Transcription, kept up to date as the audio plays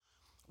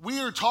We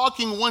are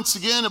talking once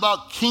again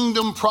about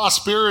kingdom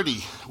prosperity.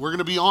 We're going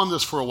to be on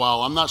this for a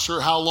while. I'm not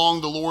sure how long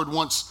the Lord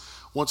wants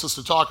us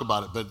to talk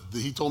about it, but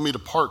he told me to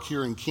park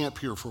here and camp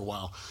here for a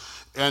while.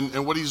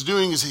 And what he's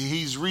doing is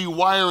he's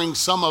rewiring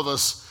some of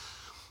us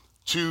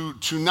to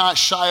not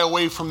shy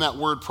away from that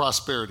word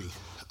prosperity.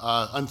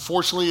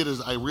 Unfortunately,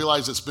 I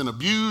realize it's been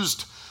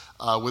abused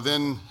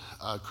within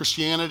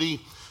Christianity,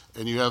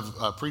 and you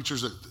have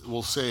preachers that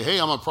will say, hey,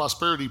 I'm a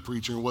prosperity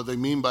preacher, and what they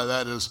mean by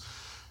that is,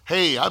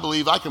 hey, I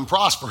believe I can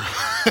prosper,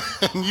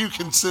 and you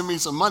can send me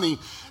some money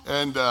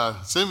and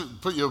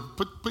put your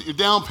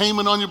down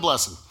payment on your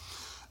blessing,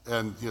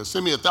 and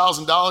send me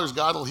 $1,000,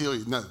 God will heal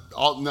you.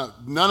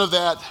 None of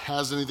that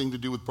has anything to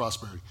do with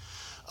prosperity.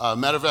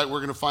 Matter of fact, we're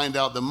going to find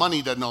out that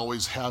money doesn't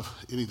always have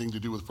anything to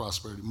do with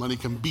prosperity. Money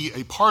can be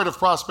a part of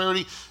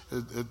prosperity,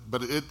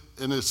 but it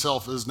in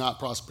itself is not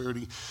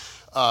prosperity.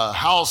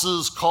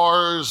 Houses,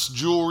 cars,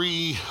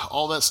 jewelry,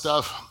 all that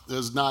stuff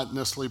is not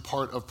necessarily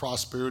part of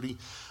prosperity.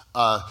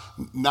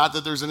 Not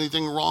that there's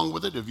anything wrong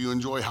with it. If you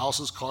enjoy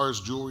houses,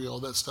 cars, jewelry, all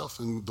that stuff,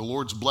 and the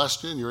Lord's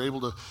blessed you and you're able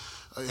to,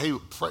 hey,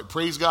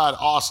 praise God,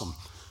 awesome.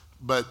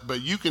 But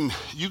you can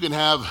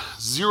have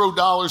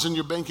 $0 in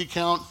your bank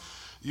account.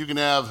 You can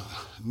have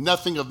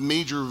nothing of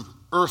major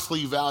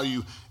earthly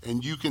value,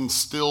 and you can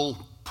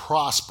still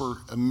prosper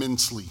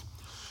immensely.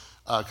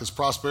 Because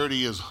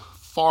prosperity is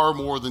far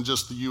more than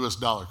just the U.S.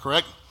 dollar,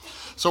 correct?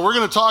 So we're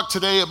going to talk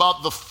today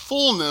about the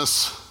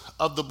fullness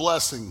of the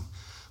blessing.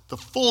 The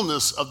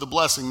fullness of the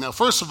blessing. Now,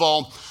 first of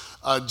all,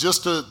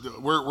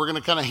 we're going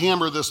to kind of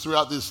hammer this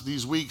throughout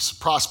these weeks.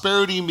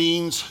 Prosperity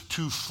means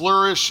to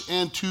flourish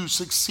and to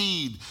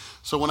succeed.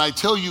 So when I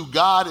tell you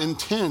God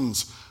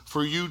intends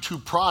for you to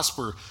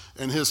prosper,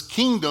 and his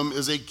kingdom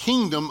is a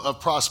kingdom of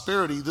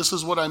prosperity, this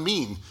is what I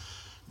mean.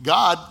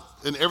 God,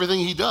 in everything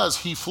he does,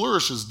 he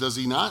flourishes, does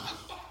he not?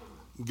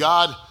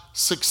 God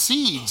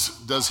succeeds,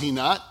 does he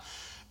not?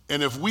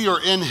 And if we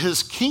are in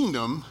his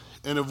kingdom,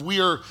 and if we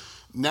are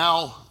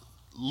now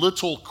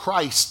little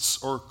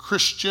Christs or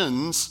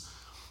Christians,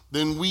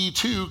 then we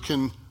too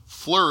can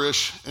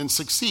flourish and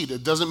succeed.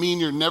 It doesn't mean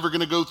you're never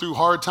going to go through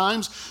hard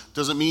times.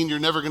 Doesn't mean you're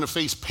never going to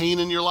face pain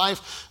in your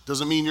life.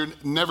 Doesn't mean you're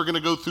never going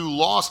to go through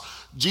loss.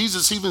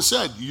 Jesus even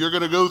said, you're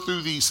going to go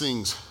through these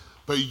things,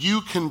 but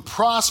you can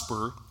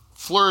prosper,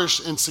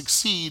 flourish, and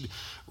succeed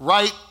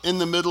right in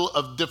the middle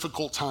of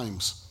difficult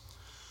times.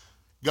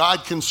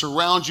 God can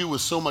surround you with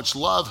so much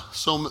love,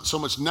 so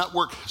much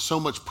network, so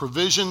much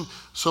provision,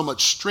 so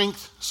much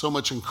strength, so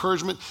much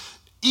encouragement.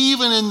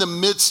 Even in the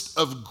midst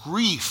of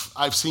grief,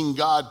 I've seen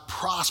God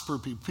prosper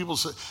people. People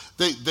say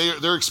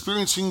they're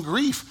experiencing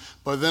grief,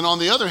 but then on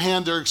the other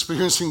hand, they're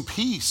experiencing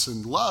peace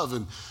and love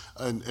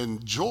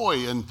and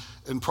joy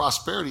and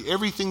prosperity,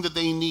 everything that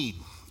they need,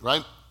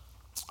 right?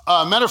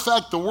 Matter of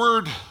fact, the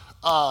word,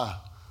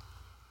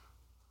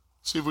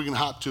 see if we can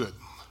hop to it.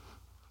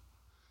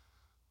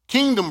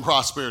 Kingdom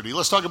prosperity.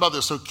 Let's talk about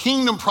this. So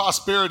kingdom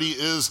prosperity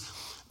is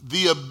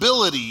the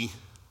ability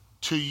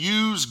to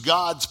use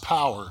God's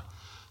power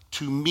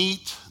to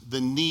meet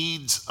the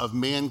needs of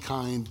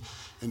mankind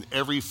in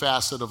every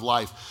facet of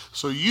life.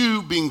 So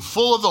you, being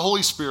full of the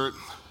Holy Spirit,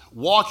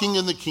 walking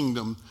in the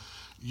kingdom,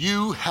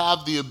 you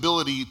have the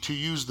ability to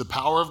use the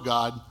power of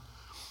God,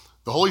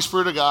 the Holy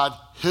Spirit of God,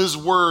 his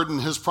word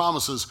and his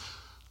promises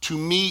to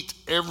meet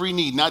every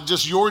need, not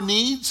just your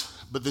needs,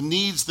 but the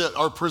needs that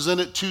are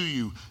presented to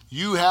you.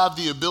 You have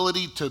the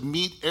ability to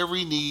meet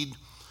every need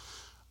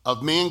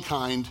of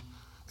mankind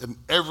in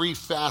every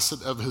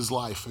facet of his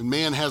life. And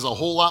man has a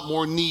whole lot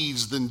more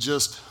needs than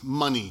just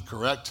money,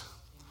 correct?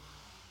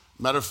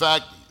 Matter of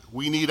fact,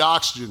 we need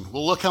oxygen.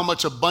 Well, look how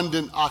much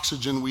abundant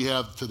oxygen we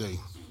have today.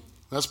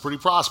 That's pretty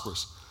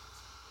prosperous.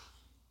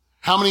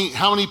 How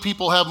many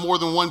people have more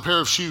than one pair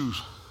of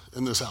shoes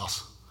in this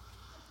house?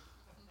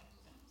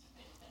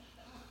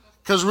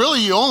 Because really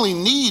you only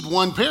need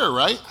one pair,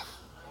 right?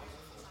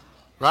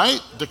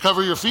 Right? To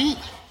cover your feet.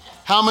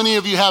 How many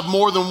of you have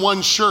more than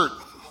one shirt?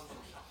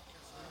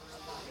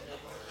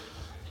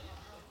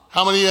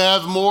 How many of you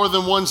have more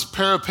than one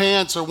pair of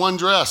pants or one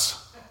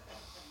dress?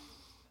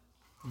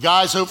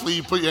 Guys, hopefully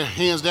you put your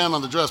hands down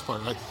on the dress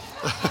part, right?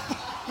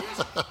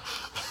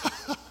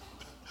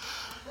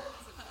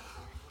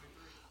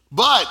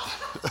 But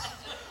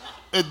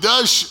it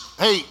does,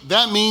 hey,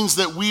 that means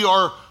that we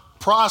are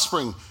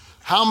prospering.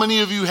 How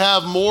many of you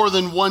have more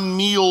than one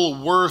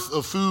meal worth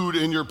of food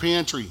in your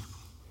pantry?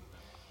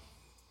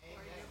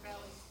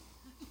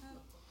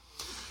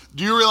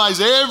 Do you realize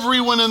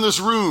everyone in this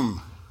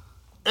room,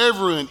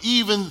 everyone,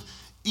 even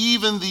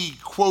the,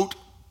 quote,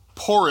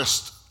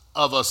 poorest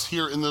of us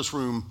here in this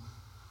room,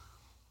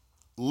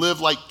 live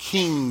like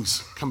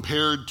kings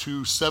compared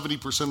to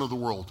 70% of the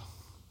world?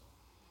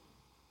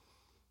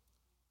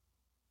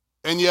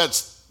 And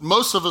yet,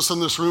 most of us in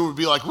this room would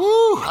be like,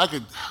 woo,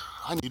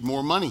 I need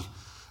more money.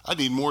 I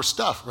need more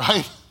stuff,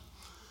 right?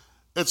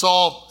 It's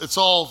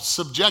all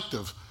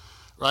subjective,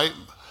 right?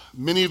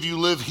 Many of you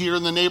live here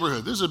in the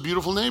neighborhood. This is a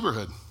beautiful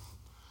neighborhood.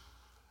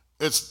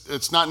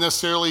 It's not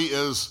necessarily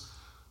as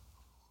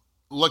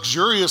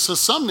luxurious as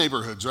some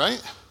neighborhoods, right?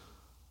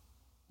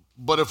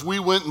 But if we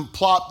went and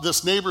plopped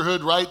this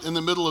neighborhood right in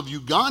the middle of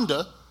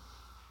Uganda,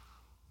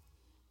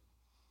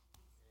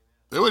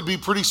 it would be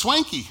pretty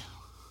swanky.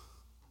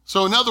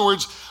 So in other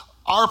words,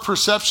 our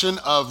perception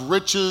of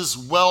riches,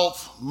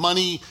 wealth,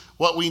 money,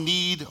 what we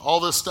need, all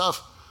this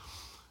stuff,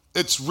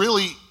 it's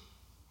really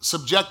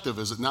subjective,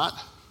 is it not?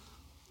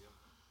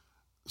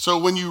 So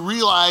when you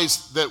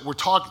realize that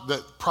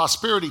that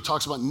prosperity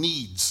talks about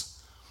needs,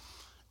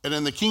 and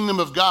in the kingdom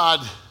of God,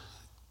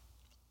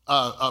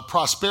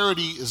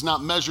 prosperity is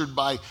not measured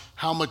by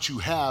how much you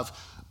have,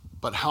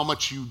 but how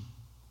much you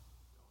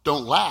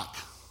don't lack.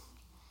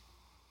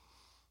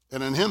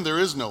 And in him there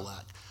is no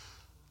lack,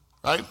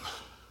 right?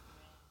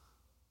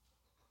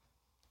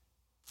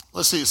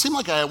 Let's see, it seemed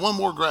like I had one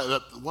more graphic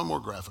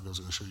I was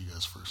going to show you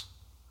guys first.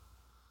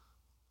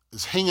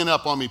 It's hanging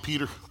up on me,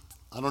 Peter.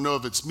 I don't know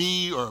if it's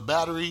me or a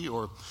battery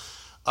or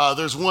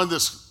there's one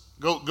that's,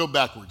 go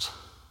backwards.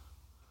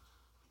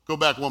 Go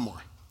back one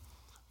more.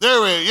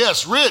 There we go,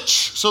 yes,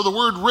 rich. So the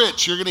word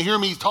rich, you're going to hear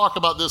me talk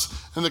about this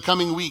in the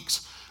coming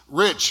weeks.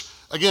 Rich,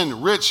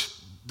 again, rich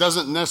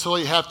doesn't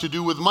necessarily have to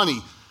do with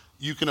money.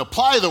 You can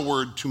apply the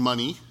word to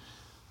money,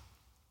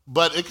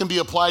 but it can be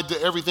applied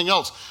to everything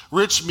else.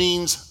 Rich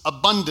means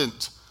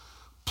abundant,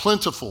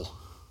 plentiful,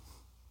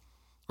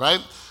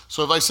 right?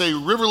 So if I say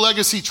River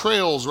Legacy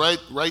Trails, right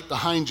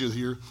behind you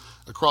here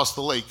across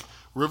the lake,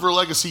 River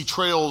Legacy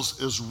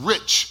Trails is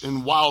rich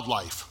in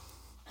wildlife.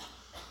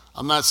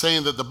 I'm not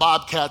saying that the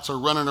bobcats are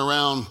running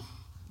around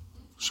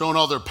showing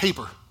all their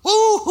paper.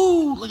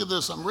 Woo-hoo, look at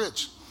this, I'm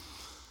rich.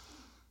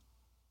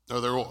 Or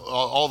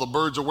all the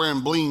birds are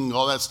wearing bling,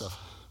 all that stuff.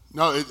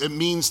 No, it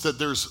means that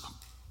there's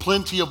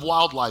plenty of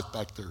wildlife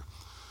back there.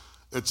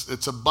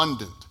 It's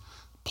abundant,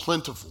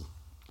 plentiful.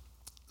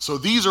 So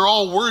these are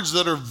all words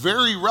that are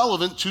very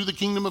relevant to the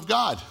kingdom of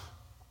God.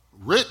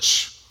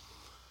 Rich,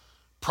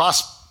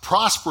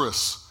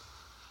 prosperous,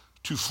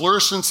 to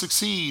flourish and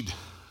succeed,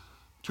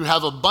 to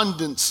have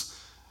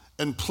abundance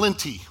and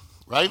plenty,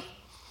 right?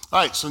 All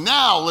right, so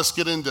now let's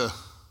get into,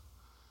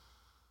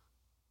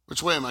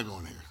 which way am I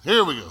going here?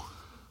 Here we go.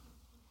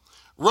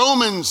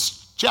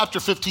 Romans chapter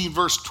 15,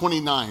 verse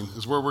 29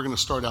 is where we're going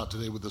to start out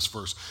today with this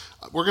verse.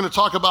 We're going to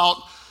talk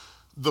about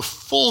the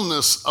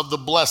fullness of the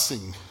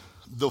blessing.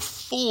 The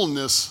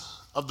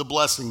fullness of the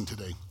blessing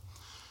today.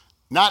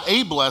 Not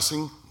a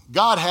blessing.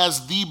 God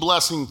has the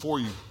blessing for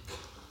you.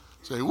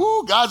 Say,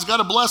 woo, God's got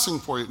a blessing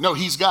for you. No,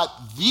 he's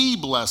got the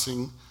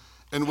blessing,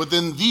 and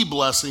within the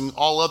blessing,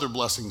 all other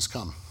blessings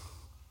come.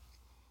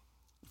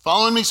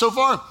 Following me so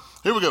far?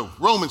 Here we go.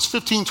 Romans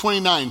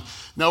 15:29.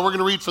 Now we're going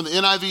to read from the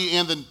NIV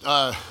and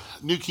the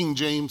New King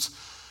James.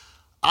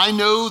 I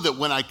know that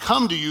when I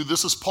come to you,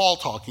 this is Paul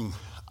talking,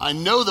 I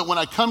know that when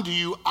I come to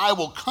you, I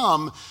will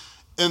come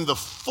in the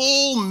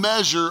full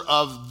measure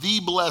of the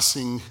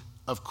blessing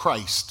of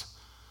Christ.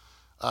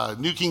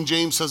 New King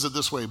James says it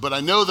this way, but I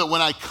know that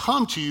when I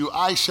come to you,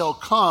 I shall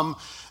come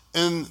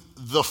in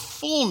the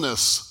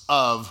fullness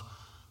of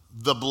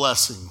the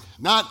blessing.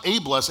 Not a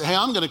blessing. Hey,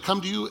 I'm going to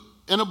come to you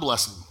in a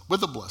blessing,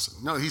 with a blessing.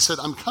 No, he said,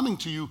 I'm coming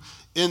to you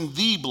in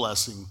the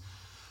blessing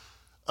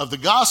of the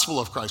gospel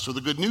of Christ, or the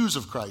good news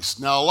of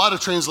Christ. Now, a lot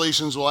of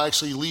translations will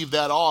actually leave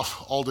that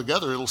off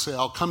altogether. It'll say,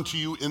 I'll come to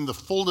you in the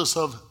fullness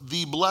of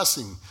the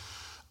blessing.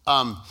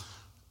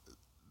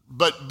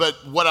 But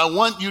what I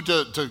want you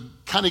to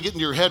kind of get in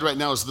your head right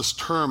now is this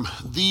term,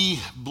 the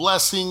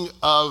blessing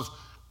of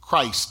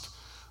Christ.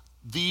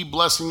 The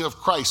blessing of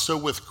Christ. So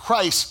with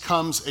Christ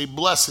comes a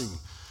blessing.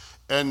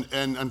 And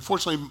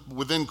unfortunately,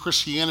 within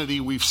Christianity,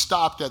 we've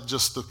stopped at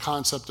just the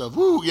concept of,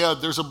 ooh, yeah,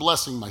 there's a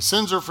blessing. My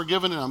sins are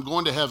forgiven and I'm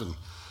going to heaven.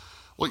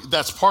 Well,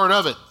 that's part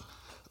of it.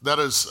 That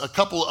is a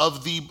couple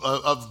of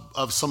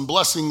of some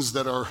blessings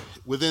that are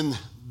within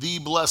the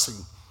blessing.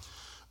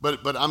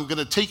 But I'm going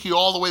to take you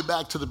all the way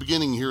back to the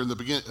beginning here in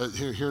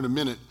a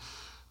minute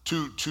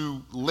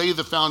to lay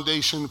the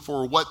foundation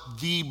for what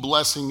the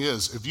blessing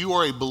is. If you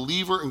are a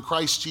believer in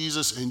Christ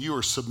Jesus and you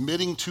are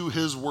submitting to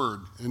his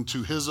word and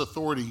to his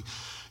authority,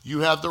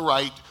 you have the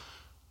right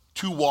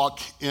to walk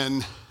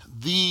in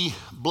the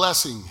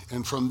blessing.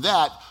 And from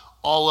that,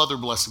 all other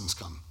blessings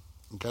come,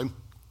 okay?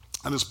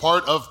 And it's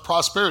part of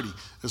prosperity.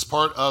 It's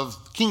part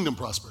of kingdom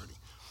prosperity.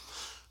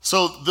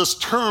 So this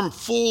term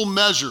full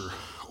measure,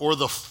 or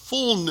the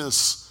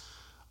fullness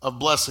of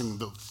blessing,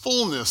 the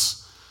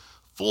fullness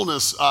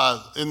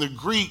in the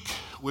Greek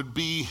would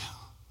be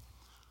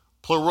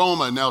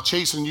pleroma. Now,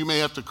 Chasen, you may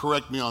have to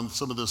correct me on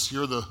some of this.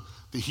 You're the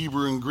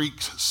Hebrew and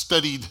Greek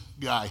studied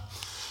guy.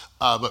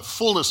 But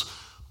fullness,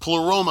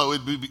 pleroma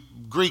would be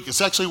Greek. It's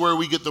actually where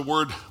we get the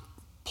word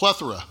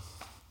plethora,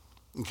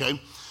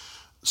 okay?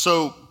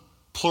 So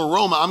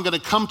pleroma, I'm going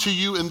to come to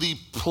you in the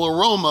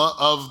pleroma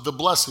of the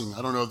blessing.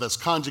 I don't know if that's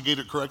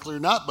conjugated correctly or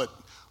not, but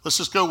let's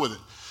just go with it.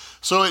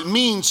 So it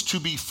means to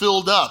be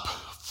filled up,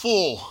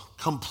 full,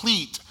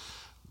 complete,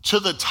 to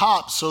the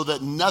top so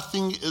that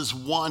nothing is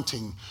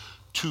wanting,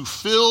 to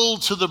fill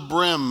to the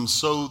brim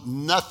so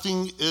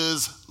nothing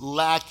is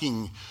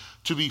lacking,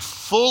 to be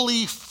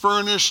fully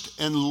furnished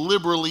and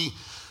liberally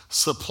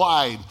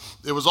supplied.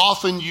 It was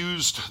often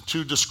used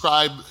to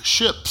describe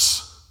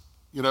ships,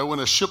 when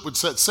a ship would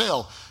set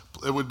sail,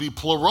 it would be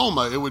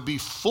pleroma, it would be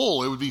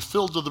full, it would be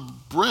filled to the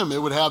brim,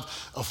 it would have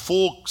a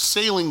full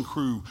sailing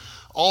crew,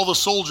 all the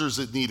soldiers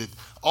it needed,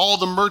 all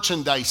the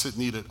merchandise it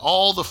needed,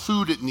 all the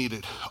food it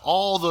needed,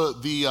 all the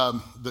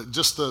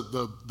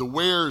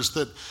wares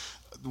that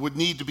would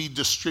need to be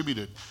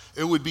distributed.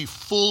 It would be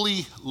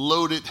fully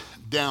loaded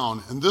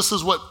down. And this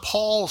is what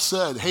Paul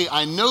said, hey,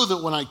 I know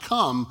that when I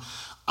come,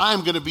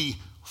 I'm going to be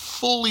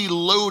fully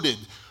loaded,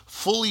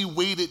 fully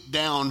weighted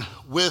down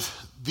with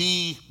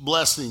the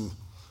blessing.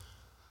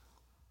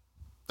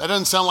 That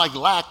doesn't sound like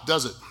lack,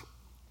 does it?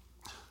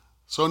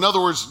 So in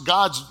other words,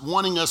 God's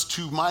wanting us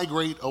to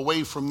migrate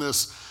away from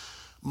this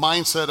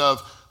mindset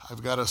of,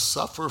 I've got to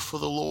suffer for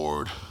the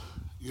Lord.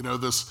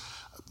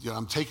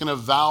 I'm taking a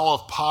vow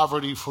of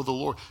poverty for the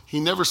Lord. He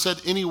never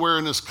said anywhere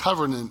in his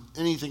covenant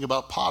anything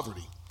about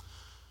poverty.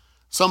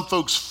 Some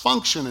folks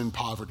function in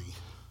poverty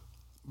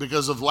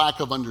because of lack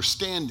of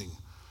understanding.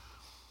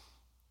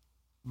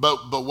 But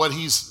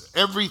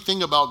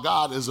everything about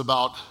God is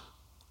about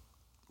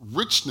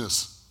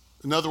richness.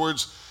 In other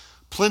words,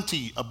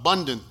 plenty,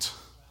 abundant.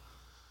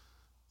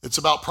 It's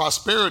about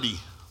prosperity,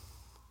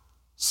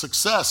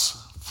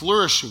 success,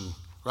 flourishing,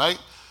 right?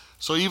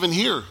 So even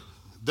here,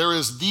 there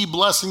is the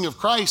blessing of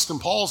Christ, and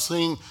Paul's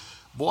saying,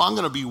 boy, I'm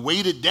going to be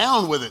weighted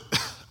down with it.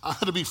 I'm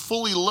going to be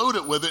fully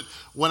loaded with it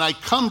when I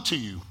come to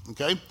you,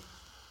 okay?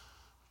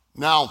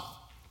 Now,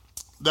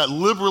 that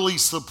liberally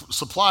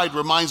supplied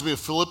reminds me of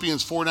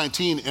Philippians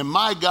 4:19, and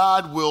my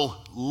God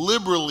will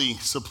liberally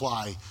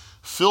supply,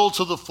 fill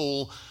to the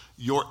full,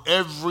 your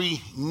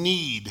every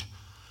need,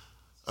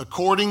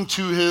 according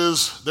to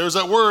his, there's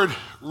that word,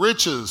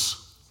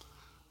 riches.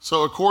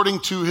 So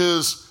according to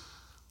his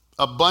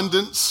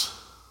abundance,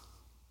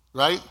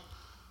 right?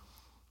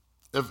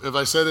 If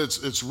I said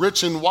it's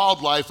rich in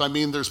wildlife, I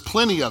mean there's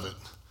plenty of it.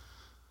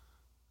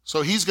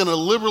 So he's going to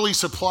liberally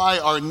supply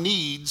our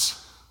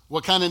needs.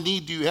 What kind of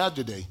need do you have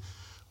today?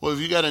 Well, if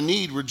you got a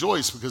need,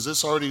 rejoice, because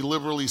it's already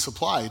liberally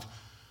supplied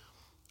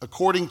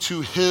according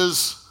to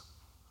his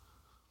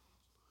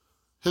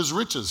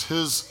riches,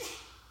 his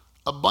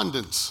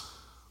abundance,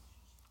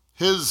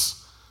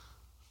 his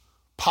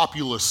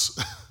populace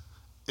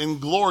in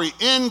glory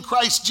in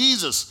Christ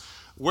Jesus.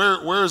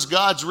 Where is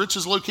God's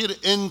riches located?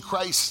 In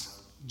Christ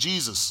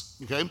Jesus,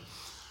 okay?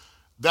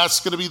 That's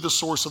going to be the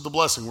source of the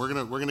blessing. We're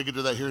going to get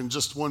to that here in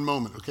just one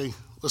moment, okay?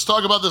 Let's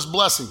talk about this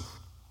blessing.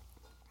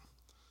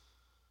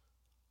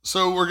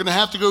 So we're going to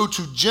have to go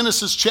to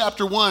Genesis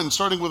chapter 1,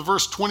 starting with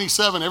verse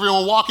 27.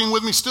 Everyone walking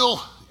with me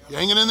still? You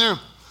hanging in there?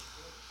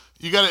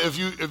 You got to,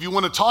 if you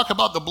want to talk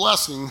about the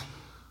blessing,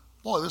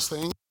 boy, this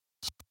thing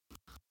is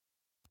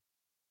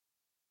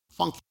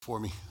funky for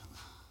me.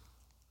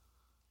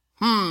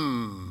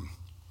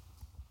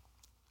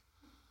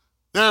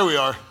 There we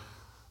are.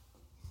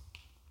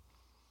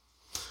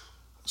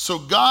 So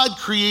God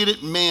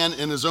created man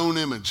in his own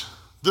image.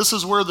 This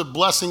is where the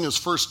blessing is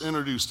first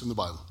introduced in the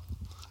Bible.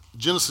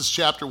 Genesis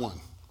chapter 1.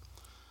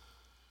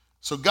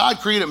 So God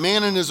created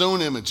man in his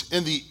own image.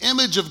 In the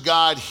image of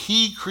God,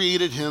 he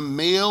created him,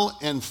 male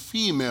and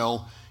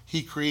female,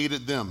 he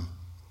created them.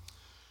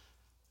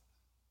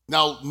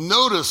 Now,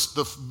 notice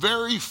the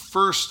very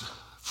first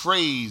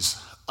phrase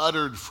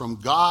uttered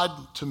from God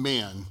to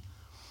man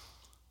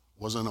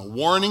wasn't a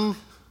warning,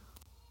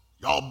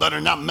 y'all better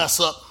not mess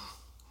up.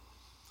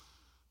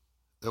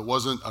 It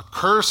wasn't a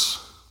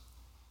curse,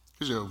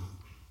 because a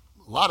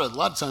lot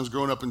of times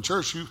growing up in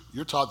church,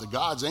 you're taught that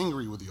God's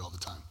angry with you all the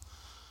time,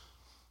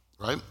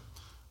 right?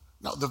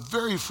 Now, the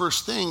very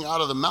first thing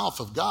out of the mouth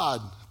of God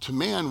to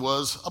man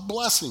was a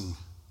blessing.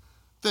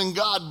 Then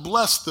God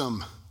blessed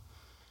them.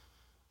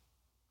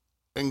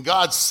 And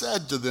God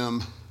said to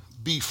them,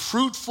 be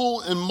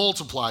fruitful and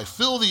multiply,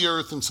 fill the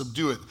earth and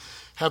subdue it.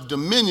 Have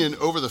dominion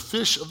over the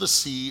fish of the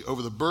sea,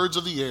 over the birds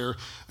of the air,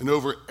 and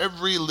over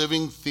every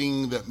living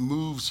thing that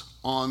moves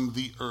on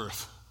the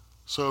earth.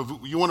 So if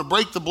you want to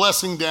break the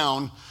blessing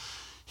down,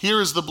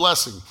 here is the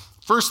blessing.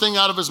 First thing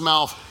out of his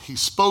mouth, he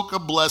spoke a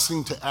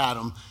blessing to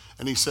Adam,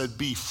 and he said,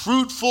 be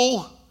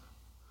fruitful,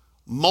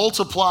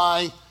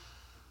 multiply,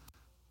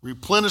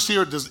 replenish the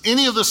earth. Does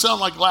any of this sound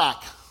like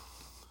lack?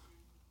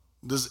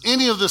 Does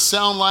any of this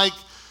sound like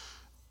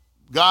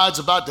God's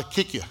about to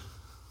kick you?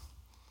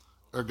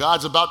 Or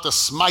God's about to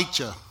smite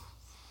you?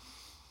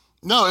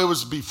 No, it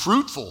was be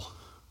fruitful.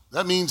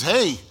 That means,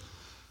 hey,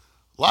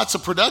 lots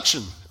of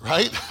production,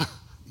 right?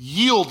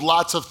 Yield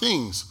lots of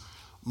things.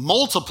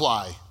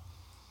 Multiply.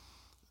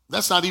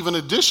 That's not even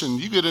addition.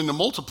 You get into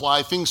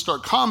multiply, things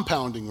start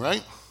compounding,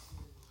 right?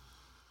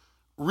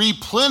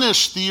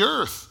 Replenish the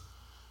earth.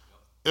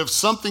 If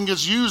something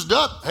gets used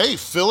up, hey,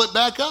 fill it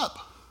back up.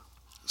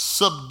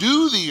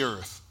 Subdue the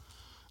earth.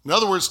 In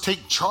other words,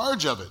 take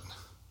charge of it.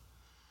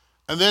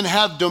 And then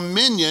have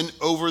dominion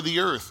over the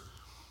earth.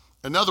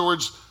 In other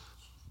words,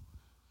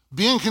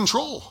 be in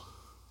control.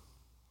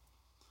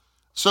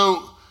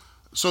 So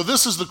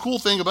this is the cool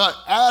thing about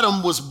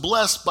Adam was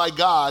blessed by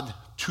God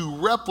to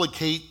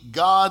replicate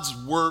God's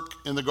work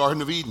in the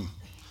Garden of Eden.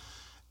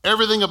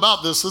 Everything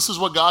about this is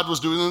what God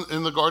was doing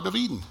in the Garden of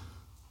Eden.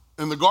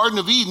 In the Garden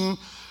of Eden,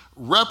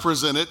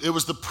 represented, it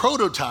was the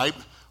prototype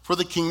for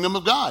the kingdom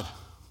of God.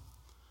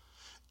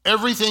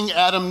 Everything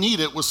Adam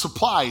needed was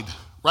supplied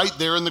right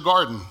there in the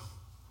garden,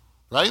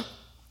 right?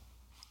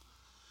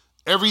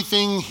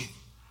 Everything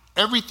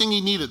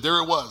he needed, there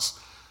it was.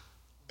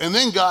 And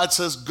then God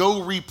says,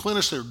 go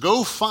replenish there.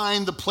 Go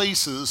find the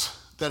places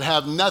that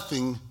have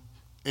nothing,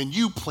 and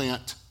you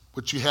plant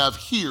what you have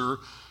here,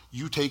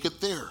 you take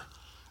it there.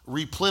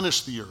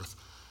 Replenish the earth.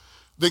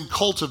 Then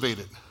cultivate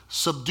it,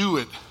 subdue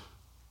it,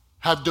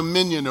 have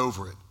dominion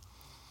over it.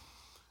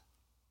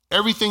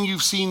 Everything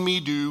you've seen me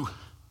do,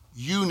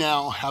 you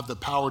now have the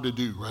power to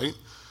do, right?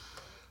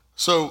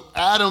 So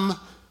Adam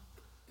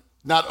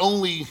not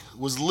only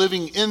was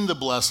living in the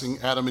blessing,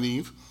 Adam and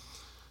Eve,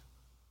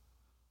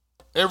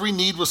 every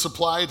need was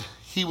supplied.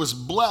 He was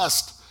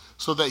blessed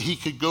so that he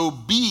could go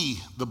be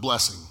the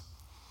blessing.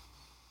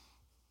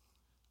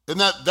 And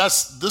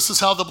this is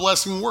how the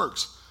blessing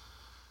works.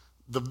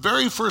 The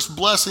very first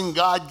blessing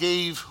God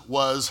gave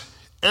was,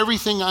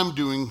 everything I'm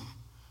doing,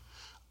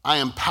 I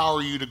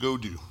empower you to go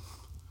do.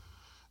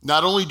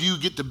 Not only do you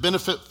get to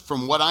benefit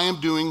from what I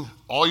am doing,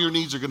 all your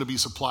needs are going to be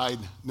supplied.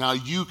 Now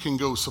you can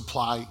go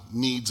supply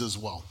needs as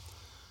well.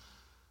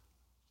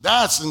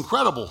 That's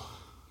incredible.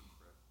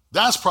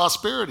 That's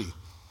prosperity.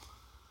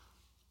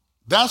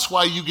 That's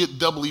why you get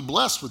doubly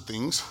blessed with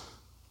things.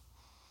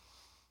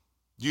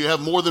 Do you have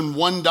more than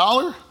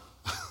 $1?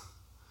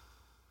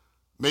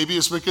 Maybe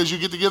it's because you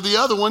get to give the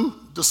other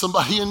one to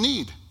somebody in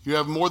need. You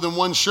have more than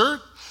one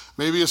shirt?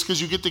 Maybe it's because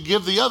you get to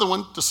give the other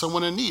one to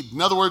someone in need. In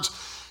other words,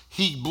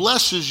 he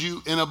blesses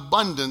you in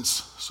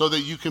abundance so that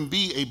you can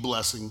be a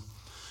blessing.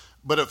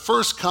 But it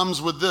first comes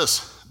with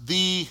this,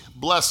 the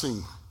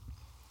blessing.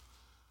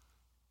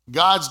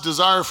 God's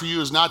desire for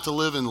you is not to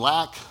live in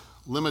lack,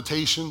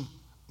 limitation,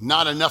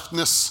 not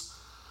enoughness.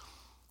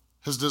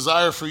 His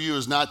desire for you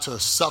is not to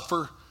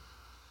suffer.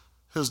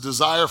 His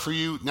desire for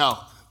you,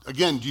 now,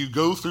 again, do you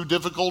go through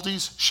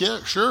difficulties?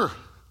 Sure.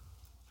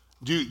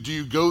 Do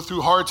you go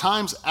through hard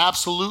times?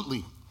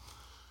 Absolutely.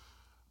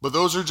 But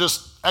those are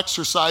just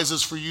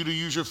exercises for you to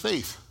use your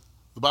faith.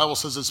 The Bible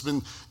says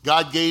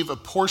God gave a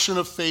portion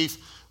of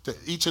faith to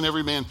each and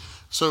every man.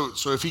 So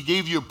if he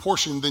gave you a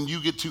portion, then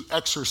you get to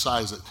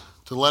exercise it,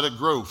 to let it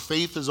grow.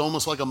 Faith is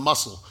almost like a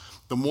muscle.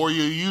 The more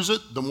you use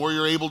it, the more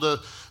you're able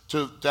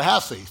to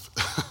have faith.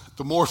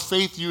 The more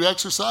faith you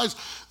exercise,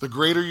 the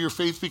greater your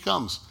faith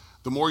becomes.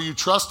 The more you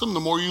trust him, the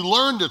more you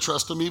learn to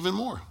trust him even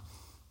more.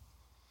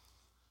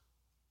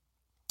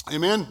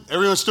 Amen?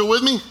 Everyone still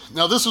with me?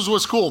 Now this is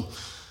what's cool.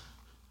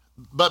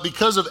 But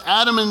because of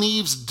Adam and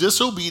Eve's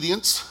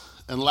disobedience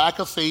and lack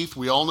of faith,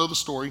 we all know the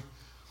story,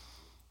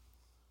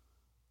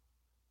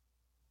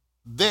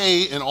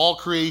 they and all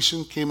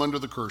creation came under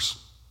the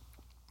curse.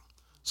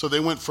 So they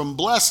went from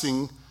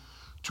blessing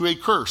to a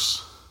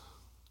curse,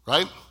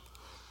 right?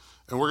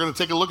 And we're going to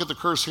take a look at the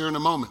curse here in a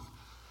moment.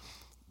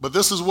 But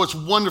this is what's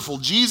wonderful.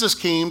 Jesus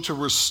came to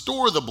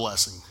restore the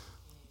blessing.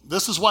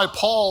 This is why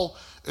Paul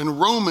in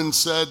Romans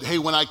said, hey,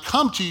 when I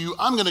come to you,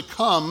 I'm going to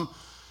come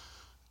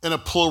in a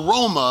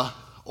pleroma,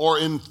 or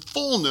in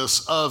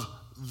fullness of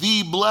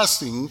the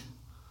blessing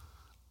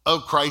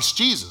of Christ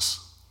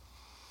Jesus.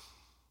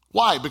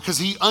 Why? Because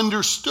he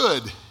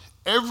understood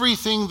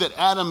everything that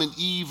Adam and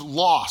Eve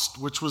lost,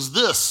 which was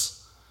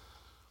this.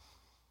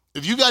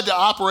 If you got to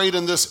operate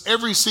in this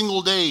every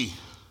single day,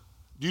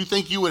 do you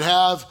think you would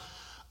have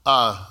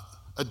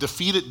a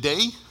defeated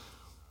day?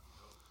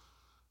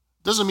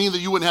 Doesn't mean that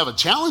you wouldn't have a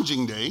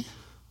challenging day.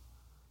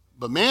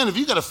 But man, if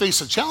you got to face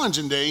a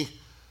challenging day,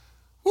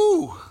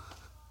 whoo,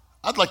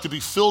 I'd like to be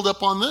filled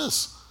up on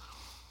this.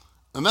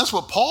 And that's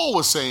what Paul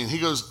was saying. He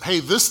goes, hey,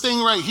 this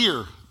thing right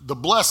here, the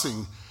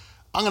blessing,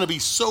 I'm going to be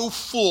so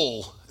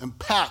full and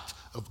packed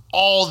of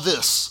all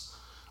this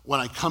when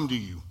I come to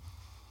you.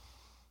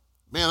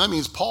 Man, that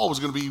means Paul was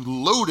going to be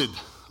loaded,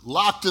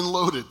 locked and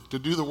loaded to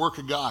do the work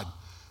of God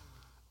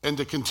and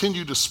to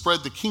continue to spread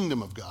the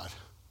kingdom of God.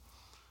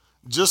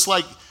 Just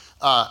like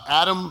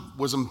Adam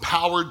was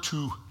empowered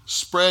to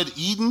spread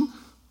Eden,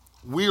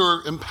 we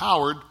are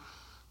empowered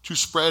to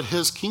spread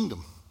his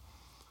kingdom.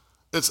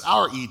 It's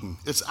our Eden.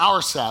 It's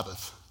our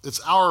Sabbath.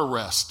 It's our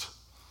rest.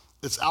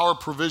 It's our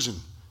provision.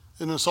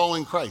 And it's all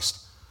in Christ.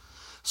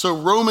 So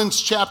Romans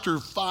chapter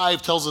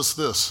 5 tells us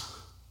this,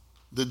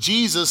 that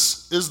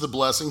Jesus is the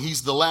blessing.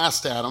 He's the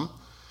last Adam.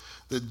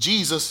 That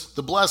Jesus,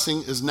 the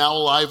blessing, is now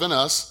alive in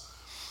us.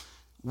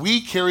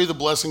 We carry the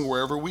blessing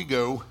wherever we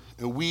go,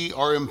 and we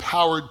are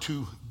empowered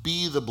to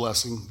be the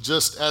blessing,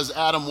 just as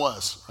Adam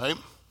was, right?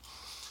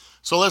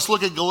 So let's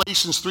look at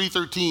Galatians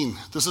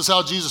 3:13. This is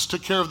how Jesus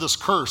took care of this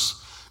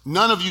curse.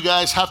 None of you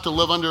guys have to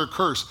live under a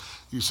curse.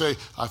 You say,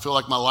 I feel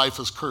like my life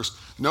is cursed.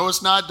 No,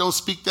 it's not. Don't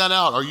speak that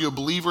out. Are you a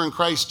believer in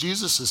Christ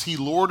Jesus? Is he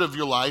Lord of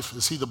your life?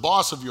 Is he the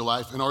boss of your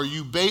life? And are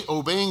you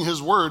obeying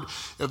his word?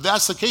 If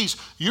that's the case,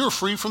 you're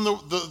free from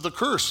the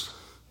curse.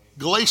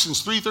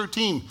 Galatians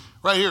 3:13,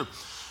 right here.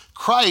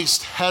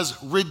 Christ has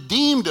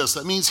redeemed us.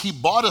 That means he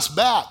bought us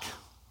back.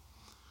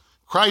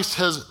 Christ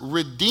has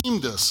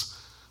redeemed us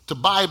to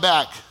buy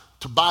back,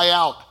 to buy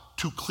out,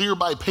 to clear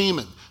by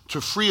payment,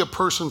 to free a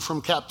person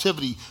from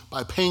captivity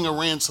by paying a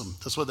ransom.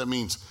 That's what that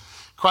means.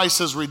 Christ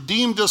has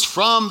redeemed us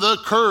from the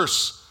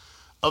curse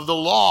of the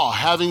law,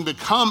 having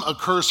become a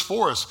curse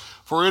for us.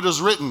 For it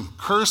is written,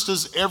 cursed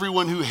is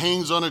everyone who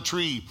hangs on a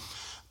tree,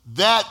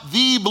 that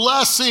the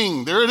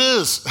blessing, there it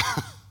is,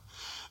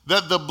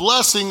 that the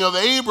blessing of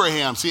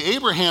Abraham, see,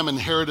 Abraham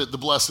inherited the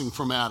blessing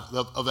from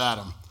of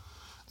Adam.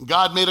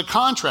 God made a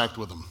contract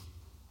with him,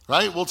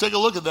 right? We'll take a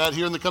look at that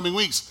here in the coming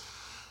weeks.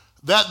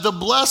 That the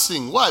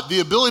blessing, what? The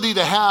ability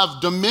to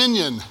have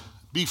dominion,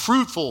 be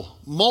fruitful,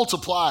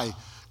 multiply,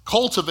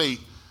 cultivate,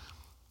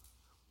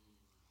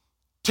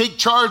 take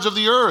charge of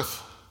the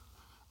earth.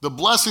 The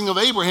blessing of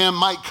Abraham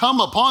might come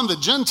upon the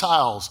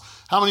Gentiles.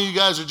 How many of you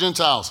guys are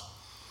Gentiles?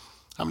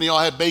 How many of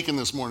y'all had bacon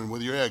this morning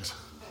with your eggs?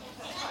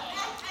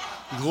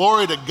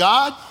 Glory to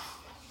God.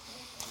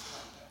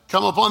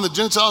 Come upon the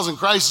Gentiles in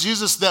Christ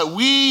Jesus, that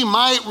we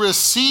might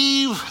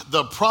receive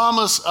the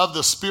promise of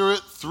the Spirit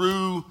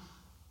through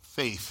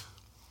faith.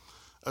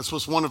 That's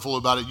what's wonderful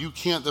about it. You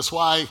can't, that's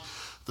why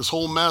this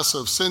whole mess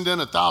of send in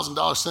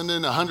 $1,000, send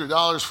in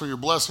 $100 for your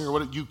blessing or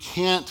whatever, you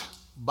can't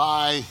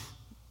buy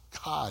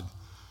God.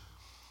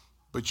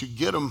 But you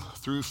get them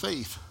through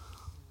faith.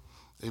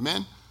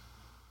 Amen?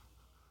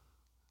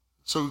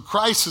 So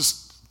Christ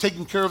is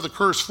taking care of the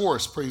curse for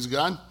us, praise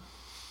God.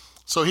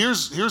 So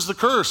here's the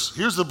curse.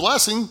 Here's the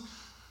blessing.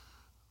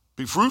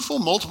 Be fruitful,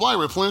 multiply,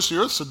 replenish the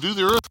earth, subdue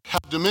the earth,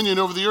 have dominion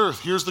over the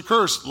earth. Here's the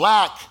curse.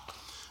 Lack,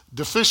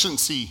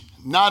 deficiency,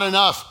 not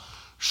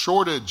enough,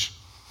 shortage.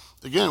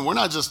 Again, we're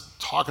not just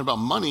talking about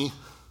money.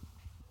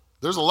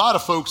 There's a lot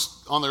of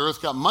folks on the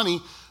earth got money,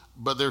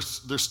 but they're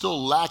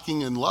still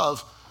lacking in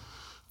love.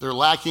 They're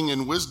lacking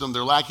in wisdom.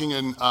 They're lacking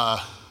in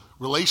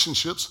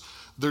relationships.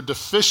 They're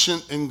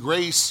deficient in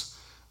grace.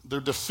 They're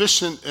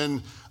deficient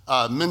in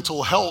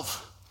mental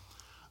health.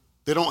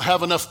 They don't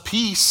have enough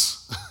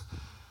peace.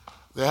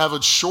 They have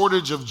a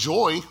shortage of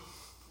joy.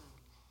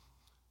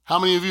 How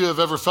many of you have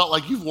ever felt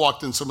like you've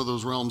walked in some of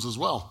those realms as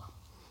well?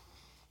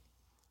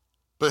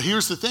 But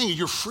here's the thing,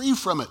 you're free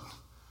from it.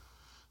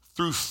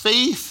 Through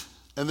faith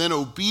and then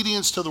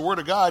obedience to the Word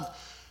of God,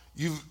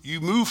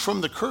 you move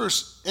from the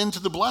curse into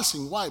the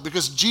blessing. Why?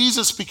 Because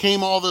Jesus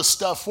became all this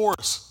stuff for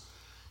us.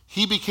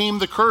 He became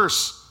the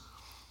curse.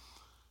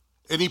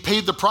 And he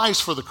paid the price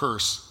for the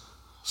curse.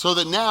 So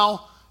that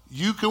now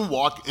you can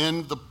walk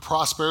in the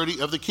prosperity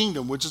of the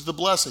kingdom, which is the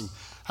blessing.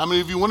 How many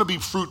of you want to be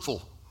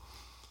fruitful?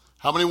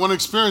 How many want to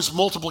experience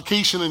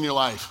multiplication in your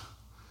life?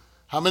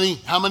 How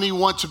many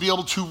want to be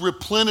able to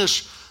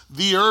replenish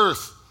the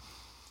earth?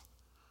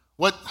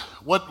 What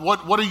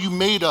are you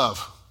made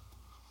of?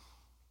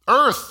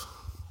 Earth.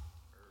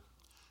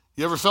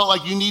 You ever felt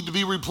like you need to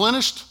be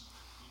replenished?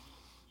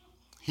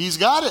 He's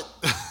got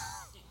it.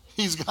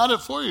 He's got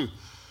it for you.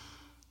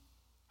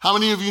 How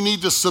many of you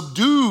need to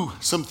subdue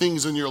some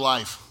things in your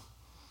life?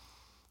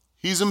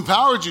 He's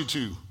empowered you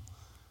to.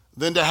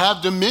 Then to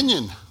have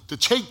dominion, to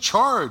take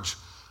charge.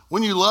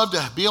 Wouldn't you love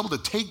to be able to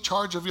take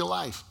charge of your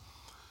life?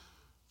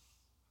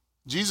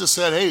 Jesus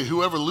said, hey,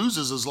 whoever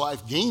loses his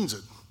life gains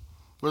it.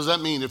 What does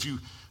that mean? If you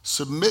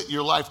submit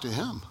your life to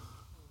him,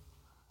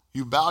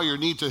 you bow your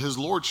knee to his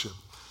lordship.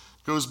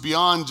 It goes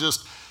beyond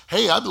just,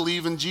 hey, I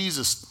believe in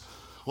Jesus.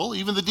 Well,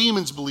 even the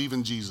demons believe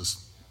in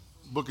Jesus.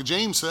 The book of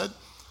James said.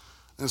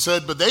 And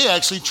said, but they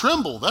actually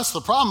tremble. That's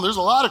the problem. There's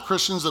a lot of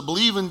Christians that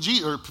believe in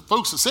Jesus, or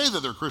folks that say that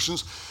they're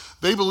Christians,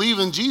 they believe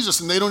in Jesus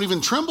and they don't even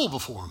tremble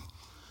before him.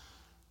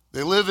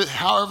 They live it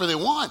however they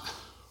want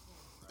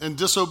in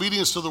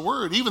disobedience to the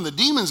word. Even the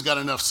demons got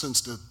enough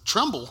sense to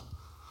tremble.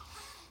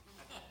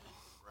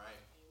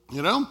 Right.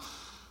 You know?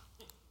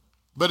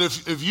 But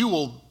if you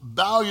will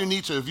bow your knee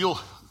to, if you'll,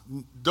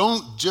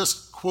 don't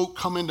just, quote,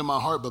 come into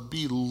my heart, but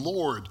be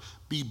Lord,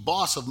 be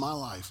boss of my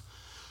life.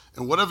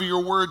 And whatever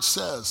your word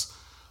says,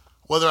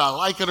 whether I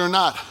like it or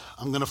not,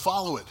 I'm going to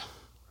follow it.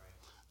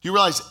 Do you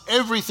realize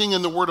everything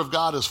in the Word of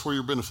God is for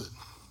your benefit?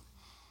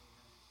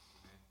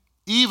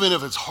 Even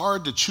if it's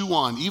hard to chew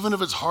on, even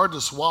if it's hard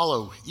to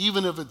swallow,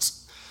 even if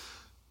it's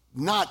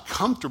not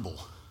comfortable,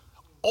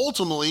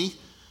 ultimately,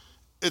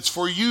 it's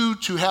for you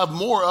to have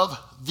more of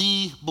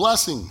the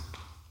blessing.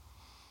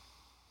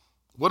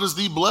 What is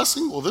the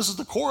blessing? Well, this is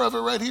the core of it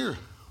right here,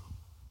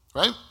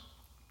 right?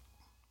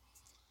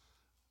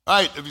 All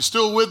right, if you're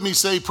still with me,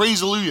 say praise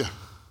hallelujah.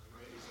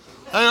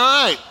 All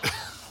right.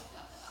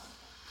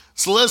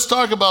 So let's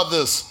talk about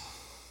this.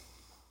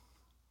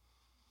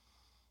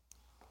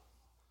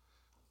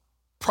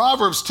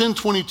 Proverbs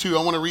 10:22.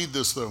 I want to read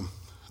this though.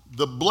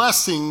 The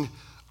blessing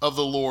of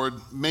the Lord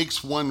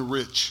makes one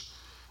rich,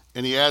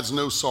 and he adds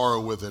no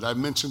sorrow with it. I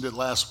mentioned it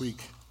last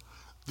week.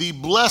 The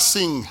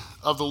blessing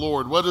of the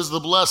Lord. What is the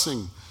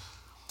blessing?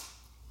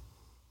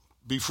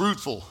 Be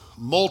fruitful,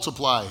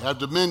 multiply, have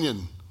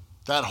dominion.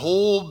 That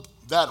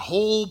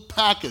whole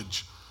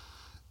package.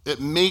 It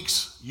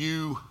makes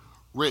you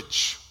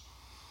rich.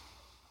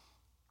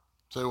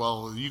 Say,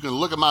 well, you can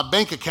look at my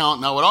bank account,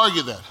 and I would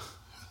argue that.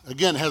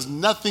 Again, it has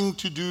nothing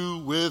to do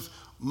with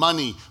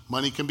money.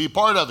 Money can be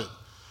part of it.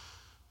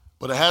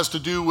 But it has to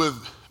do with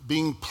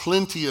being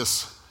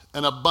plenteous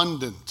and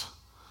abundant.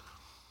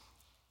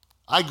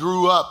 I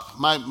grew up,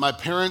 my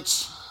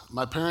parents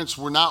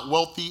were not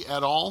wealthy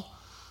at all.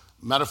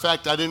 Matter of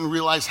fact, I didn't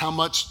realize how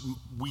much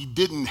we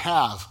didn't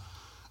have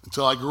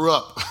until I grew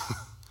up.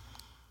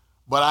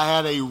 But I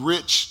had a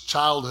rich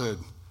childhood.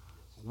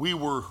 We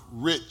were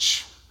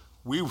rich.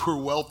 We were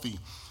wealthy.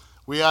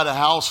 We had a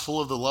house full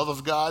of the love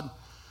of God,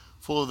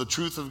 full of the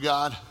truth of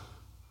God,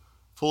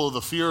 full of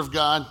the fear of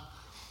God.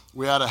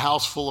 We had a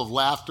house full of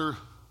laughter.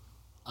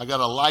 I got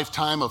a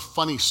lifetime of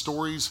funny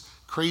stories,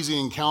 crazy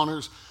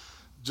encounters,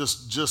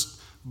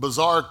 just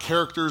bizarre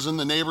characters in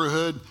the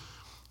neighborhood.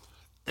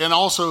 And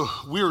also,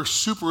 we were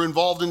super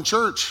involved in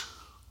church.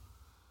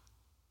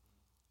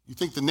 You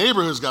think the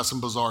neighborhood's got some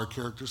bizarre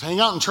characters. Hang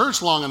out in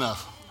church long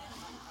enough.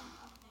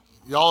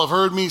 Y'all have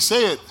heard me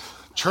say it.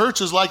 Church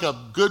is like a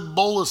good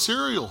bowl of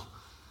cereal.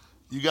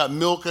 You got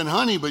milk and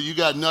honey, but you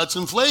got nuts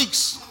and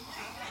flakes.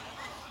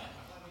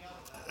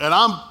 And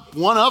I'm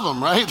one of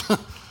them, right?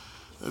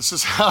 That's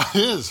just how it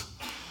is.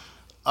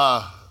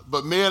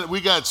 But man,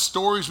 we got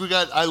stories.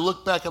 I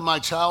look back at my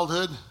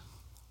childhood.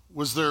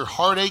 Was there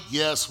heartache?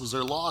 Yes. Was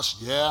there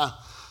loss? Yeah.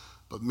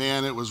 But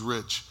man, it was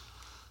rich.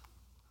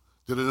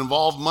 Did it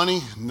involve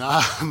money?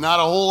 Not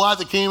a whole lot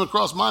that came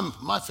across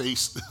my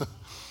face.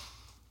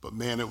 But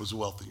man, it was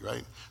wealthy,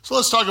 right? So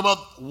let's talk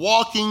about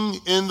walking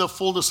in the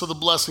fullness of the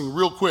blessing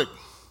real quick.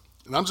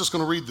 And I'm just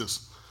going to read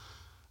this.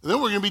 And then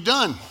we're going to be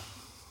done.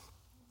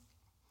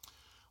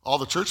 All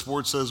the church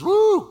board says,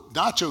 woo,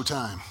 nacho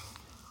time.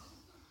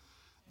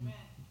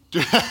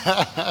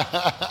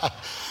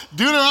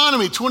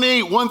 Deuteronomy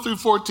 28, 1 through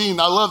 14.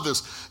 I love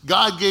this.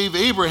 God gave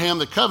Abraham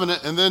the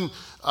covenant, and then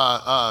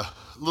a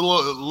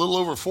little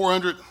over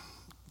 500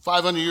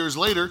 years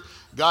later,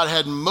 God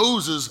had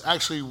Moses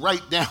actually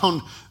write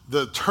down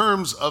the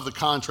terms of the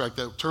contract.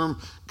 That term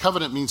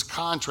covenant means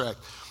contract.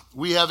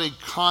 We have a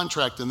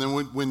contract, and then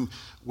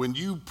when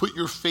you put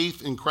your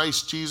faith in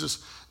Christ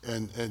Jesus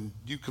and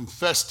you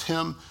confessed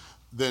him,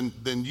 then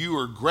you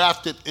are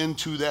grafted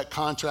into that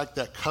contract,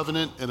 that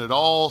covenant, and it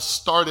all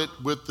started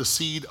with the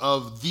seed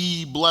of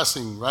the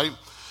blessing, right?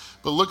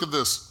 But look at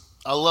this.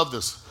 I love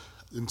this.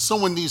 And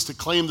someone needs to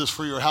claim this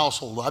for your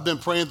household. I've been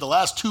praying the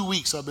last 2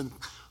 weeks. I've been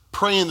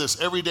praying this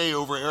every day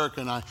over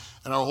Erica and I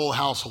and our whole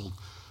household.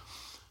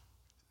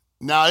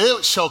 Now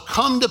it shall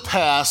come to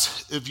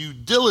pass if you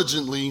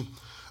diligently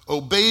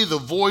obey the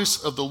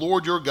voice of the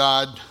Lord your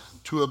God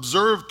to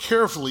observe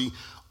carefully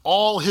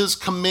all his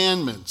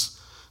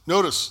commandments.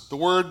 Notice the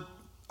word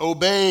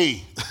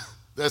obey.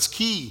 That's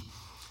key.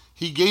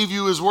 He gave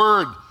you his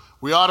word.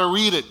 We ought to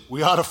read it.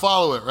 We ought to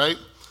follow it, right?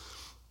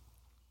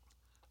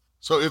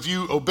 So if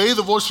you obey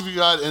the voice of your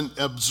God and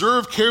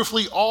observe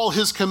carefully all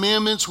his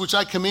commandments, which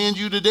I command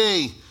you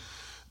today,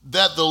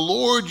 that the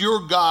Lord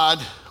your God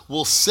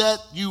will set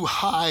you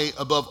high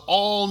above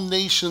all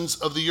nations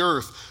of the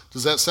earth.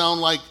 Does that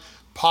sound like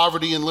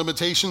poverty and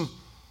limitation?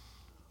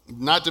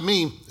 Not to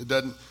me, it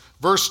doesn't.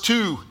 Verse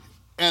 2,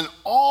 and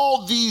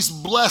all these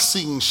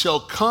blessings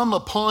shall come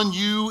upon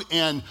you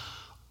and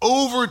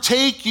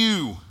overtake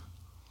you.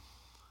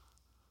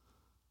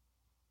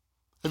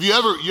 Have you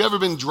ever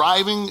been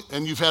driving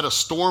and you've had a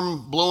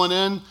storm blowing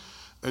in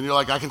and you're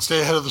like, I can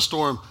stay ahead of the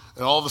storm,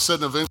 and all of a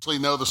sudden eventually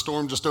no, the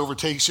storm just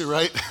overtakes you,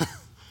 right?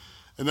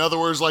 In other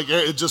words, like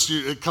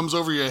it comes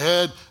over your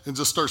head and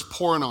just starts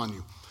pouring on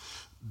you.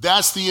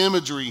 That's the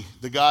imagery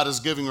that God is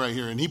giving right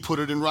here, and he put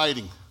it in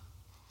writing.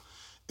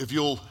 If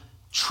you'll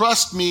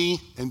trust me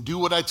and do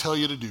what I tell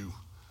you to do,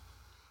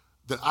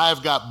 that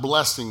I've got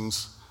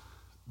blessings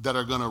that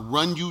are going to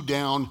run you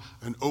down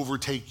and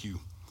overtake you.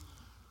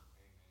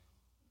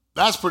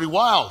 That's pretty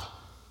wild.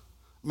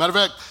 Matter of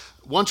fact,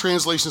 one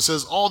translation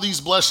says, all these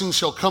blessings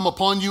shall come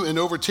upon you and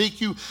overtake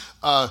you.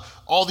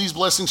 All these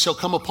blessings shall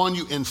come upon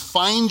you and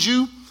find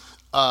you.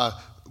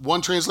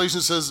 One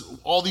translation says,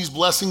 all these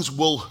blessings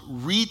will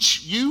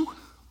reach you.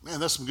 Man,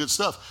 that's some good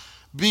stuff.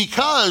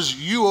 Because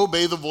you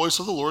obey the voice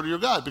of the Lord your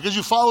God. Because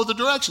you follow the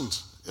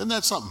directions. Isn't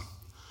that something?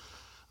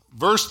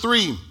 Verse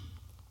 3,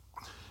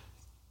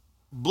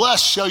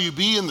 blessed shall you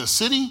be in the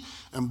city,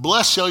 and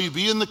blessed shall you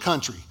be in the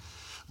country.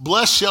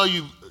 Blessed shall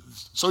you.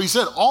 So he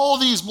said all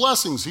these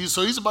blessings.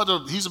 He's about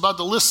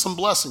to list some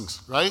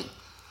blessings, right?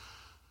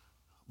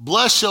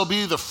 Blessed shall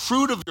be the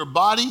fruit of your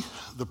body,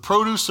 the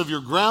produce of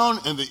your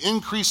ground, and the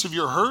increase of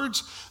your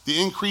herds, the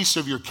increase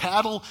of your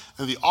cattle,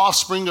 and the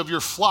offspring of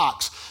your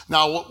flocks.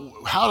 Now,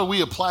 how do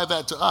we apply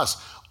that to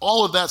us?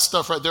 All of that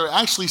stuff right there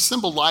actually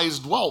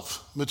symbolized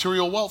wealth,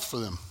 material wealth for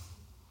them.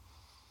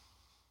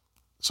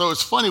 So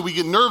it's funny, we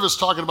get nervous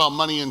talking about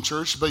money in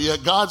church, but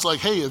yet God's like,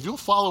 hey, if you'll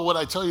follow what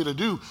I tell you to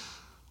do,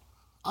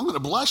 I'm going to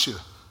bless you.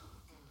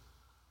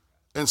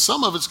 And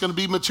some of it's going to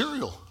be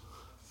material.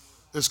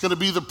 It's going to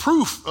be the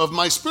proof of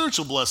my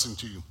spiritual blessing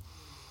to you.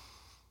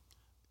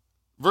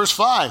 Verse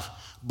 5,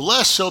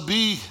 blessed shall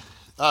be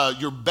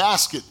your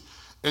basket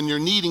and your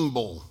kneading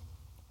bowl.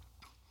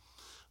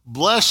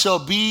 Blessed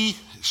shall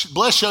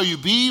you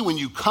be when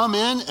you come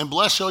in, and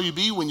blessed shall you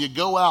be when you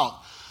go out.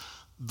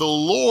 The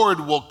Lord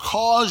will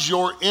cause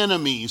your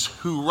enemies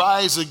who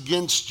rise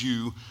against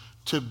you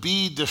to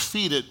be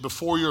defeated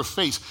before your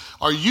face.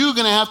 Are you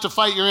going to have to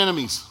fight your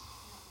enemies?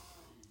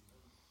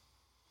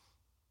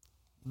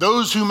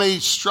 Those who may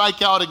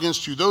strike out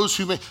against you,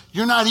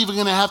 you're not even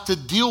going to have to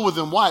deal with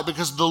them. Why?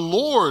 Because the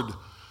Lord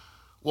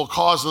will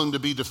cause them to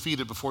be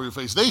defeated before your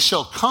face. They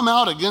shall come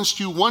out against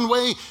you one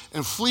way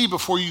and flee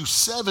before you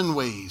 7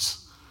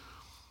 ways.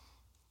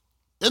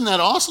 Isn't that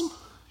awesome?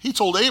 He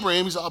told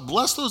Abraham, he said, I'll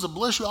bless those that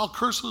bless you, I'll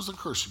curse those that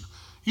curse you.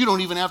 You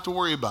don't even have to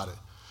worry about it.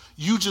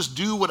 You just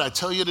do what I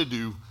tell you to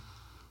do.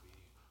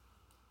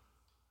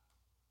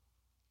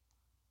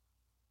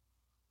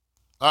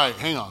 All right,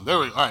 hang on. There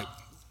we go. All right,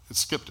 it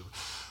skipped it.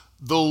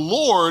 The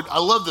Lord, I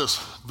love this.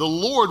 The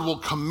Lord will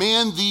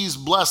command these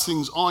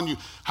blessings on you.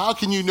 How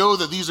can you know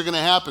that these are going to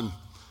happen?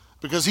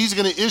 Because he's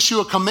going to issue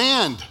a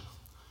command.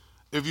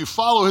 If you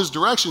follow his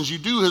directions, you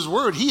do his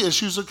word, he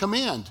issues a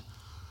command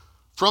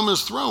from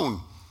his throne,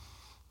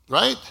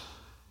 right?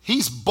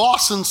 He's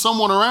bossing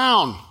someone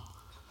around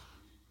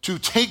to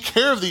take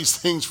care of these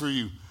things for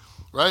you,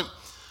 right?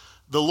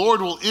 The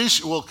Lord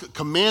will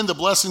command the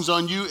blessings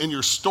on you in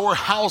your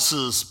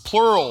storehouses,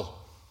 plural.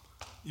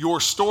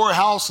 Your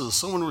storehouses,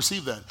 someone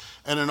receive that.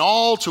 And in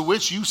all to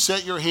which you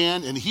set your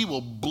hand, and he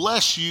will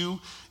bless you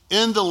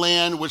in the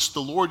land which the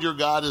Lord your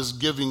God is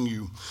giving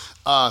you.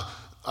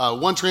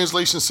 One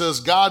translation says,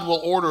 God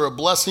will order a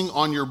blessing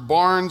on your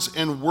barns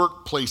and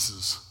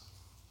workplaces.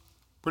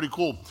 Pretty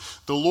cool.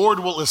 The Lord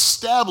will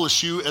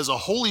establish you as a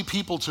holy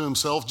people to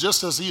himself,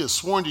 just as he has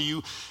sworn to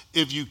you,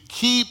 if you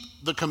keep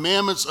the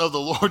commandments of the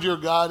Lord your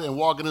God and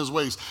walk in his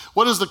ways.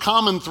 What is the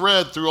common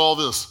thread through all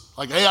this?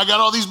 Like, hey, I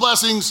got all these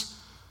blessings.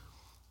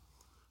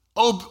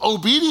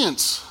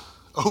 Obedience,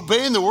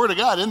 obeying the word of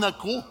God. Isn't that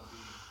cool?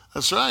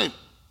 That's right.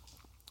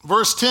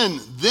 Verse 10,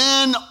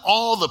 then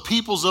all the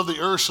peoples of the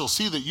earth shall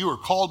see that you are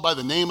called by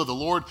the name of the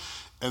Lord,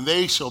 and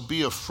they shall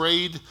be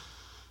afraid.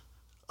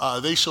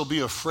 They shall be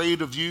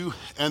afraid of you,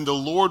 and the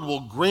Lord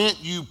will grant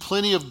you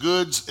plenty of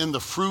goods in the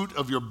fruit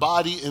of your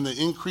body, in the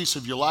increase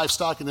of your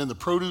livestock, and in the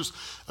produce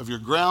of your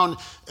ground,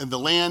 in the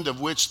land of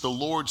which the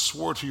Lord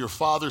swore to your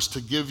fathers to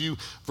give you.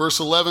 Verse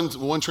 11,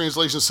 one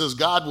translation says,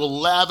 God will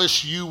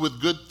lavish you with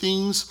good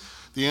things.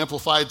 The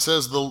Amplified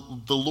says, the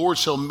Lord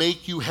shall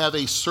make you have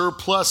a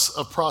surplus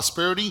of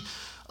prosperity.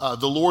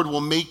 The Lord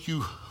will make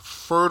you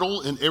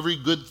fertile in every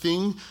good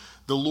thing.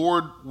 The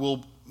Lord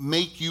will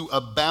make you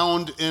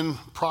abound in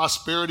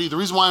prosperity. The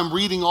reason why I'm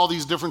reading all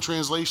these different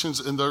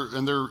translations and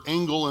their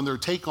angle and their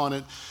take on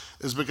it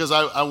is because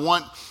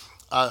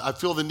I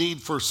feel the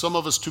need for some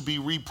of us to be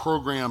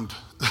reprogrammed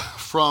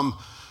from,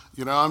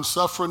 I'm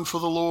suffering for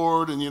the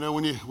Lord, and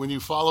when you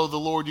follow the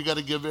Lord, you got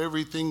to give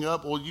everything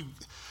up. Well,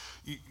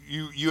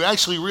 you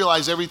actually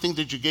realize everything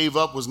that you gave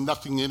up was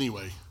nothing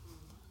anyway,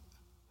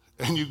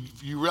 and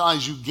you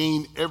realize you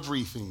gain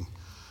everything,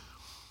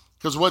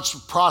 because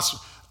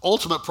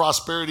ultimate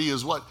prosperity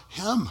is what?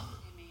 Him. Amen.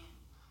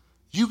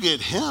 You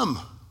get him.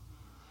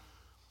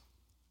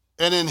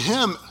 And in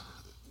him,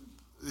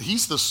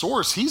 he's the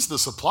source, he's the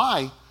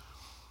supply.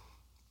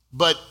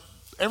 But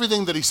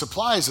everything that he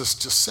supplies is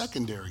just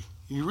secondary.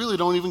 You really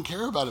don't even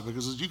care about it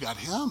because you got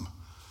him.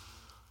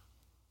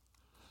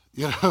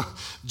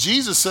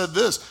 Jesus said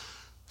this.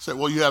 He said,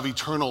 well, you have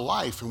eternal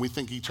life. And we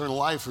think eternal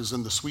life is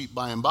in the sweet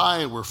by and by.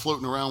 And we're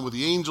floating around with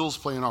the angels,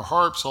 playing our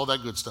harps, all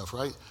that good stuff,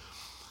 right?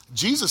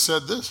 Jesus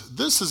said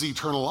this is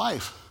eternal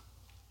life,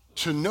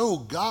 to know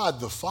God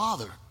the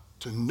Father,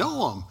 to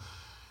know him,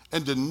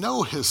 and to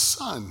know his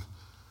Son,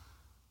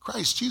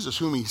 Christ Jesus,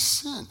 whom he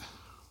sent.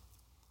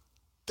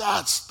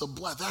 That's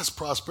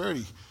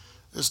prosperity,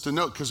 is to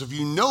know. Because if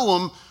you know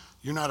him,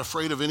 you're not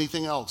afraid of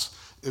anything else.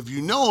 If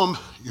you know him,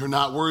 you're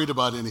not worried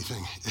about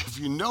anything. If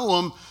you know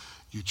him,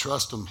 you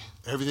trust him.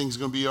 Everything's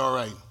going to be all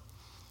right.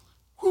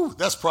 Whew,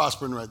 that's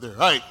prospering right there. All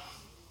right.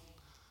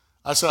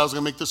 I said I was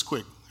going to make this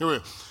quick. Here we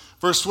go.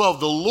 Verse 12,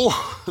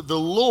 the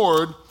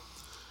Lord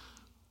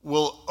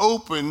will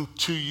open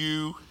to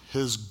you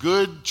his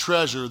good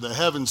treasure, the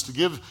heavens, to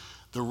give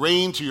the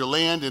rain to your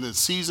land in its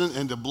season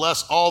and to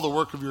bless all the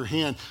work of your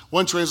hand.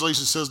 One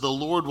translation says the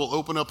Lord will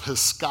open up his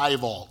sky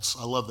vaults.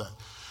 I love that.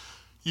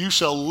 You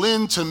shall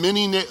lend to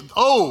many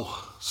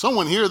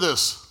someone hear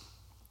this.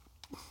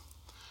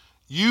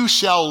 You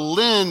shall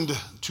lend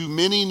to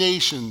many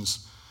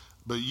nations,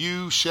 but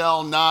you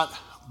shall not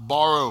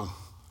borrow.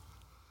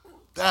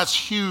 That's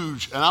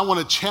huge, and I want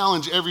to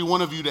challenge every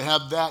one of you to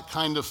have that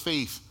kind of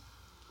faith.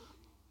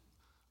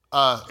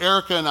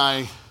 Erica and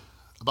I,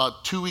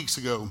 about 2 weeks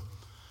ago,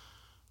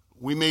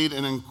 we made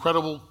an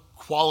incredible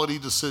quality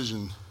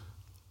decision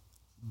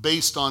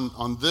based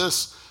on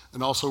this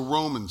and also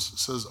Romans. It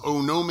says,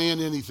 owe no man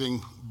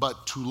anything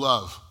but to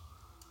love.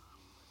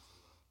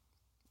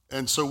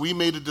 And so we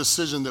made a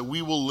decision that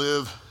we will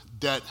live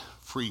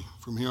debt-free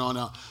from here on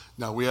out.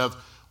 Now we've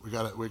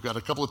got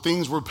a couple of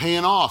things we're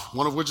paying off,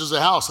 one of which is a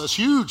house. That's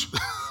huge,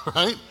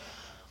 right?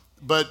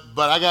 But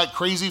I got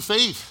crazy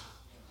faith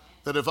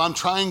that if I'm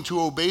trying to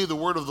obey the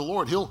word of the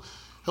Lord, he'll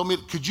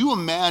meet. Could you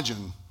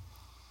imagine,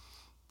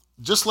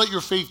 just let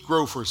your faith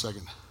grow for a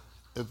second,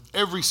 if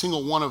every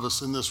single one of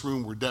us in this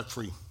room were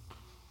debt-free,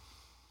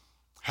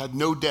 had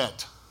no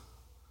debt,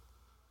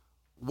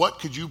 what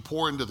could you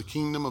pour into the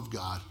kingdom of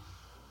God?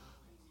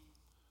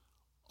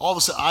 All of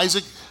a sudden,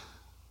 Isaac,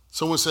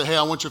 Someone said, hey,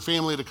 I want your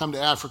family to come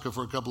to Africa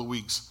for a couple of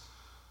weeks.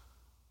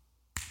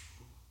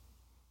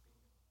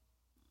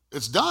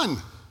 It's done.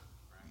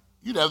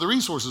 You'd have the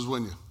resources,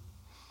 wouldn't you?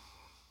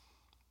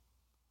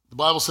 The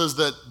Bible says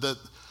that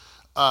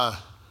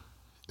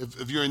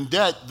if you're in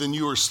debt, then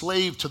you are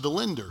slave to the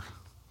lender,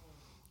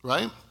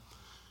 right?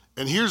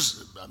 And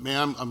here's,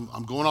 man,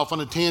 I'm going off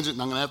on a tangent,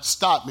 and I'm going to have to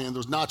stop, man.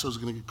 Those nachos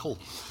are going to get cold.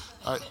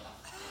 All right?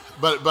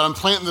 But I'm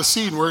planting the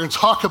seed, and we're going to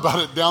talk about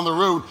it down the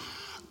road.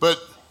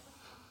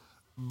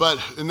 But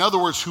in other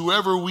words,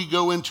 whoever we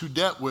go into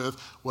debt with,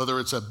 whether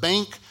it's a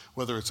bank,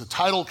 whether it's a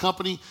title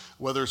company,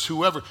 whether it's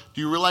whoever,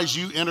 do you realize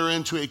you enter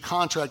into a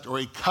contract or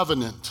a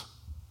covenant?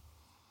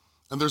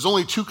 And there's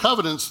only two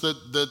covenants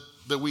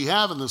that we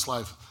have in this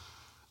life.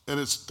 And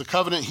it's the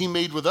covenant he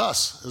made with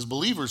us as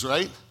believers,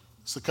 right?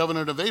 It's the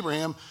covenant of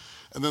Abraham.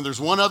 And then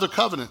there's one other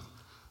covenant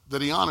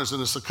that he honors,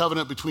 and it's the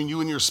covenant between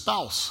you and your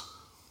spouse.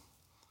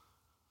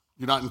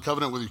 You're not in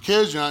covenant with your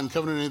kids. You're not in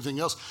covenant with anything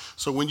else.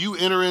 So when you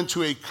enter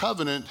into a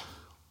covenant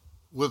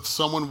with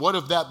someone, what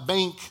if that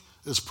bank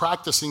is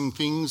practicing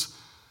things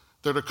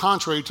that are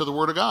contrary to the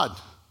Word of God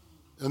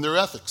and their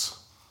ethics?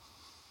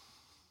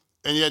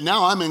 And yet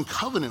now I'm in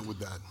covenant with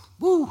that.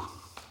 Woo!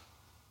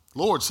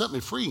 Lord, set me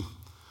free.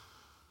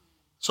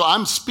 So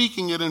I'm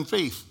speaking it in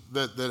faith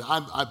that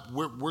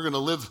we're going to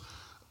live.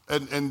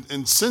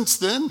 And since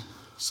then,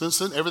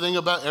 everything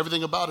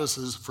about us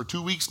is, for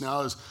 2 weeks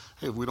now, is,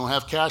 hey, if we don't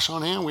have cash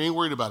on hand, we ain't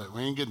worried about it.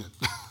 We ain't getting it,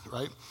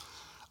 right?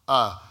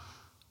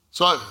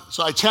 So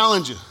I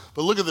challenge you.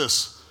 But look at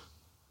this.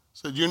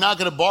 So you're not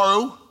going to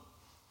borrow,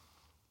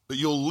 but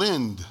you'll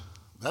lend.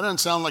 That doesn't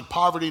sound like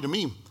poverty to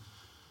me.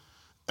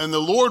 And the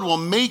Lord will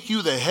make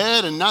you the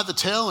head and not the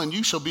tail, and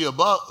you shall be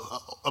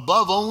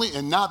above only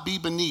and not be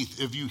beneath,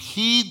 if you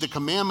heed the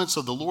commandments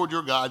of the Lord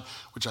your God,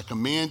 which I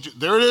command you.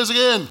 There it is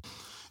again.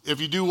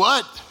 If you do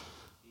what?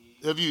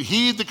 If you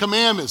heed the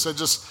commandments.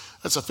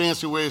 That's a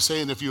fancy way of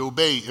saying if you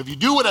obey. If you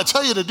do what I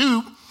tell you to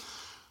do,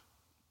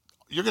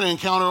 you're going to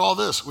encounter all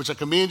this, which I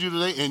command you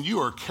today, and you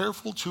are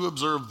careful to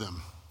observe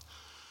them.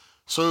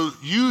 So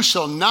you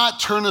shall not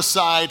turn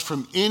aside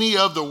from any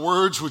of the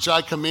words which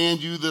I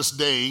command you this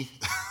day.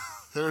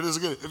 There it is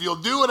again. If you'll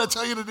do what I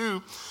tell you to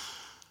do,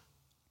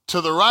 to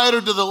the right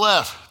or to the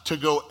left, to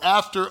go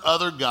after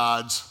other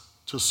gods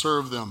to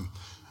serve them.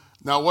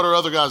 Now, what are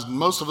other gods?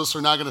 Most of us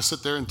are not going to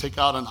sit there and take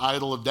out an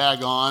idol of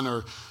Dagon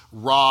or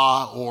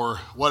Ra or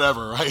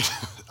whatever, right?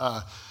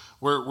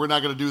 We're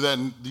not going to do that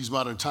in these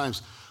modern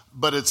times.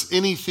 But it's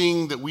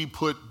anything that we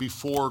put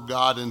before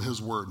God and His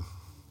Word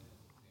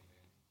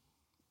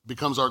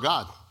becomes our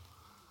God.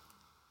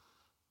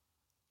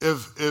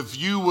 If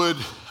you would,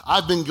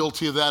 I've been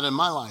guilty of that in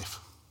my life.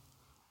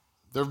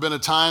 There's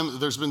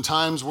been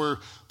times where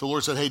the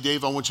Lord said, hey,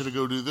 Dave, I want you to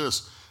go do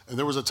this. And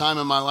there was a time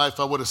in my life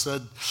I would have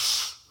said,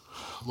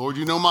 Lord,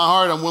 you know my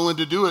heart, I'm willing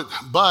to do it,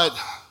 but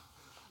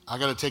I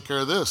got to take care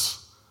of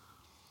this.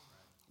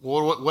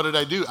 Well, what did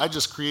I do? I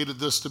just created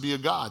this to be a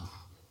God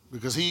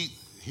because he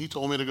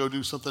told me to go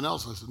do something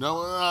else. I said,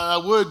 no, I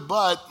would,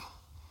 but,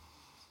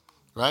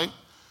 right?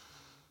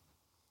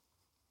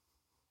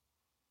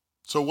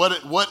 So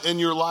what in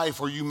your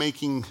life are you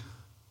making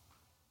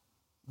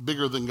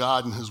bigger than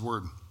God and His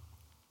Word?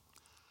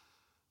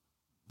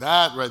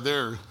 That right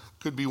there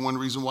could be one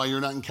reason why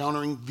you're not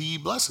encountering the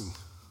blessing.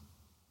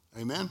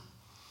 Amen?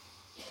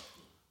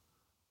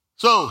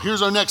 So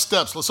here's our next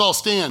steps. Let's all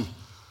stand.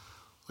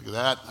 Look at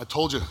that. I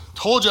told you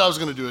I was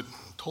going to do it.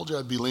 Told you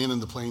I'd be landing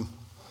the plane.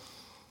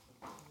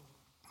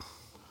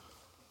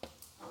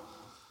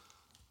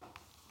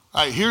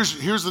 All right,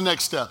 here's the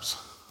next steps,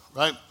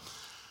 right?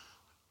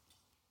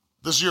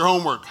 This is your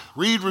homework.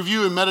 Read,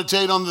 review, and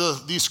meditate on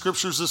these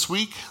scriptures this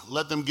week.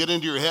 Let them get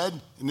into your head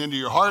and into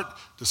your heart.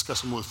 Discuss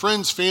them with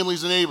friends,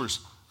 families, and neighbors,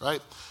 right?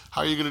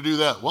 How are you going to do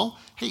that? Well,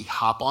 hey,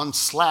 hop on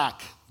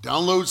Slack.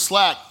 Download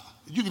Slack.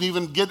 You can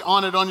even get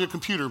on it on your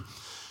computer.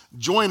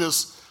 Join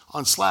us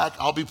on Slack.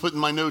 I'll be putting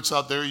my notes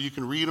out there. You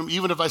can read them.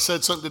 Even if I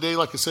said something today,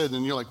 like I said,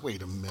 and you're like,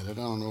 wait a minute, I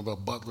don't know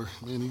about Butler.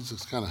 Man, he's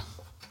just kind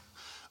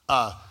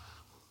of...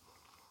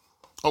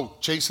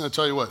 Jason, I'll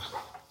tell you what.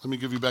 Let me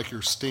give you back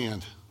your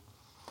stand.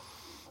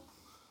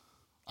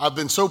 I've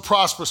been so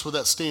prosperous with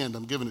that stand,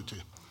 I'm giving it to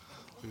you.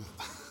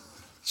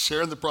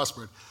 Sharing the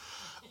prosperity.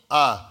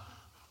 But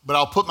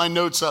I'll put my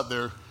notes out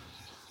there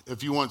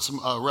if you want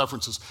some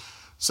references.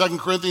 2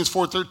 Corinthians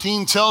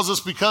 4:13 tells us,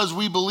 because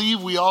we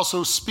believe, we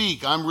also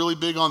speak. I'm really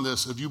big on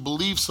this. If you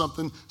believe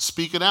something,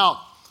 speak it out.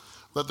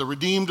 Let the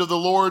redeemed of the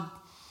Lord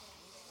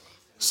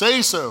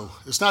say so.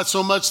 It's not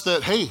so much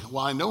that, hey,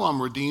 well, I know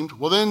I'm redeemed.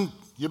 Well, then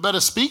you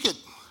better speak it.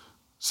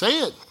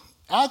 Say it.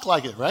 Act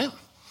like it, right?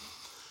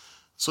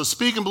 So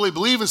speak and believe.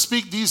 Believe and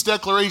speak these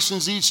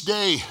declarations each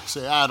day.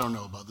 Say, I don't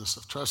know about this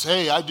stuff. Trust.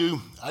 Hey, I do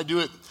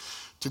it.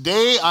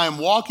 Today I am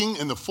walking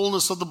in the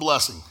fullness of the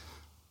blessing.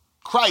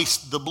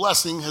 Christ, the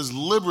blessing, has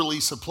liberally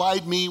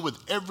supplied me with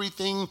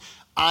everything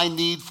I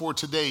need for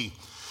today.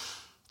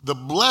 The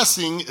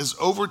blessing is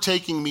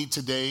overtaking me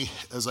today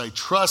as I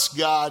trust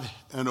God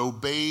and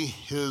obey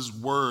His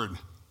word.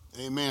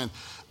 Amen.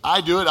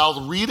 I do it.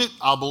 I'll read it.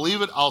 I'll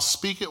believe it. I'll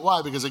speak it.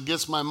 Why? Because it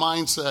gets my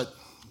mindset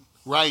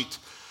right.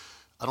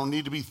 I don't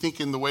need to be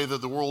thinking the way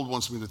that the world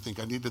wants me to think.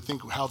 I need to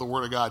think how the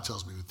Word of God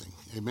tells me to think.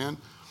 Amen?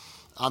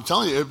 I'm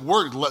telling you, it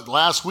worked.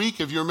 Last week,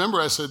 if you remember,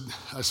 I said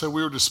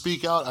we were to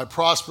speak out. I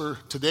prosper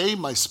today.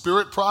 My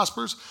spirit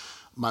prospers.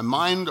 My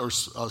mind or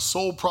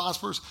soul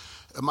prospers.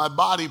 And my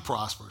body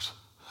prospers.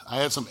 I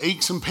had some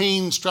aches and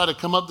pains try to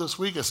come up this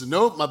week. I said,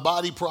 nope, my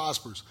body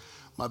prospers.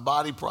 My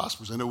body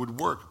prospers. And it would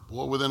work.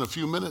 Well, within a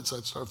few minutes,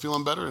 I'd start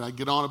feeling better and I'd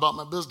get on about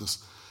my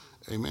business.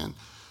 Amen.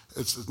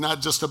 It's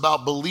not just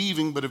about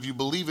believing, but if you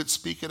believe it,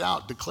 speak it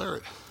out. Declare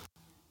it.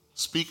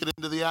 Speak it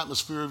into the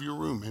atmosphere of your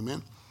room.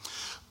 Amen.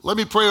 Let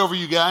me pray over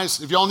you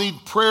guys. If y'all need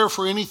prayer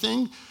for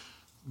anything,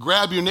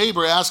 grab your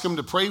neighbor, ask them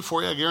to pray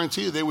for you. I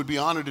guarantee you they would be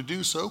honored to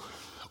do so.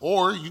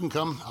 Or you can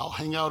come. I'll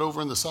hang out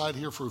over on the side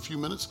here for a few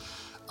minutes.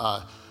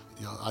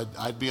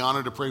 I'd be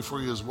honored to pray for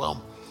you as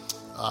well.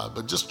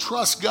 But just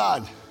trust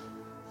God.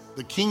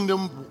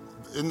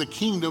 In the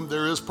kingdom,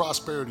 there is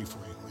prosperity for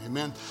you.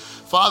 Amen.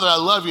 Father, I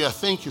love you. I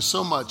thank you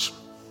so much.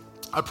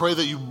 I pray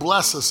that you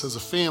bless us as a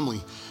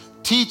family.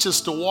 Teach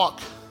us to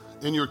walk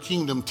in your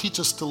kingdom. Teach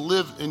us to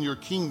live in your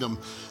kingdom.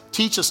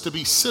 Teach us to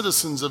be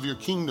citizens of your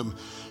kingdom.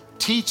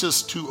 Teach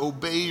us to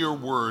obey your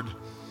word.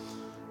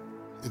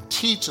 And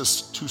teach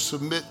us to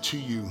submit to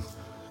you,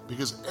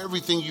 because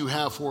everything you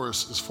have for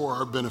us is for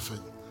our benefit.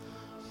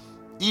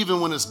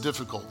 Even when it's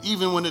difficult,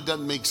 even when it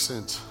doesn't make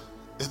sense,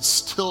 it's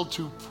still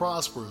to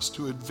prosper us,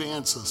 to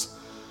advance us,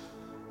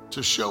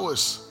 to show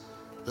us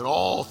that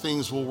all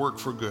things will work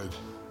for good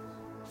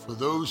for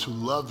those who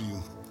love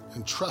you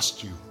and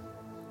trust you.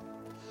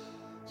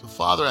 So,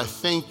 Father, I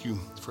thank you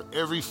for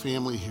every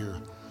family here.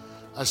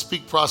 I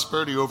speak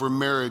prosperity over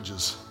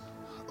marriages,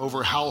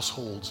 over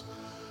households,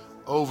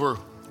 over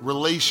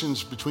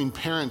relations between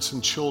parents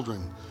and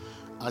children.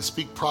 I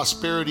speak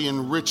prosperity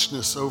and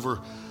richness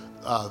over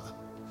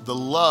the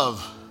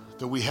love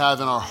that we have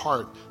in our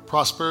heart,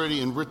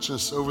 prosperity and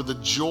richness over the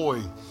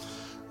joy,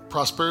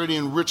 prosperity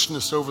and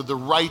richness over the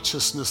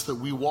righteousness that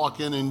we walk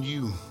in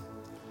you.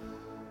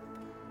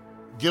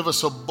 Give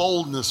us a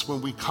boldness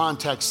when we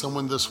contact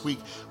someone this week,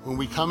 when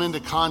we come into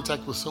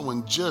contact with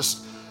someone,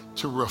 just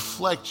to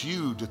reflect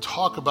you, to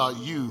talk about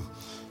you.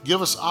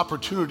 Give us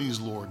opportunities,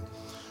 Lord,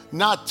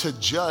 not to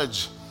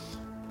judge,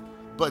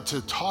 but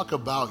to talk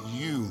about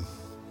you.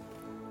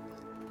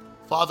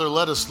 Father,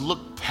 let us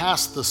look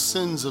past the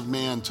sins of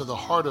man to the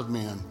heart of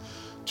man,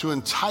 to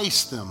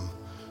entice them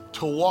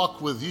to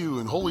walk with you.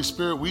 And Holy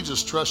Spirit, we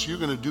just trust you're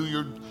going to do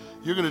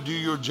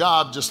your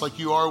job just like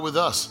you are with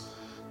us,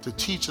 to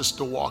teach us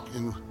to walk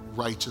in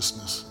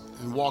righteousness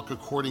and walk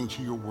according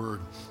to your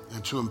word,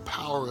 and to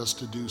empower us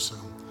to do so.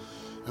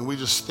 And we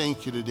just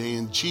thank you today.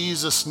 In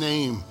Jesus'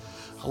 name,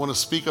 I want to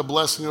speak a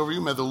blessing over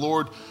you. May the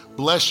Lord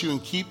bless you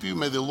and keep you.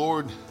 May the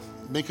Lord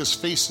make his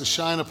face to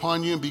shine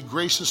upon you and be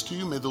gracious to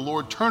you. May the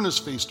Lord turn his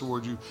face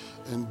toward you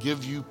and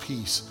give you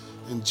peace.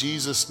 In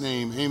Jesus'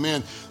 name,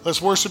 amen.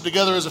 Let's worship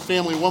together as a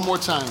family one more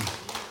time.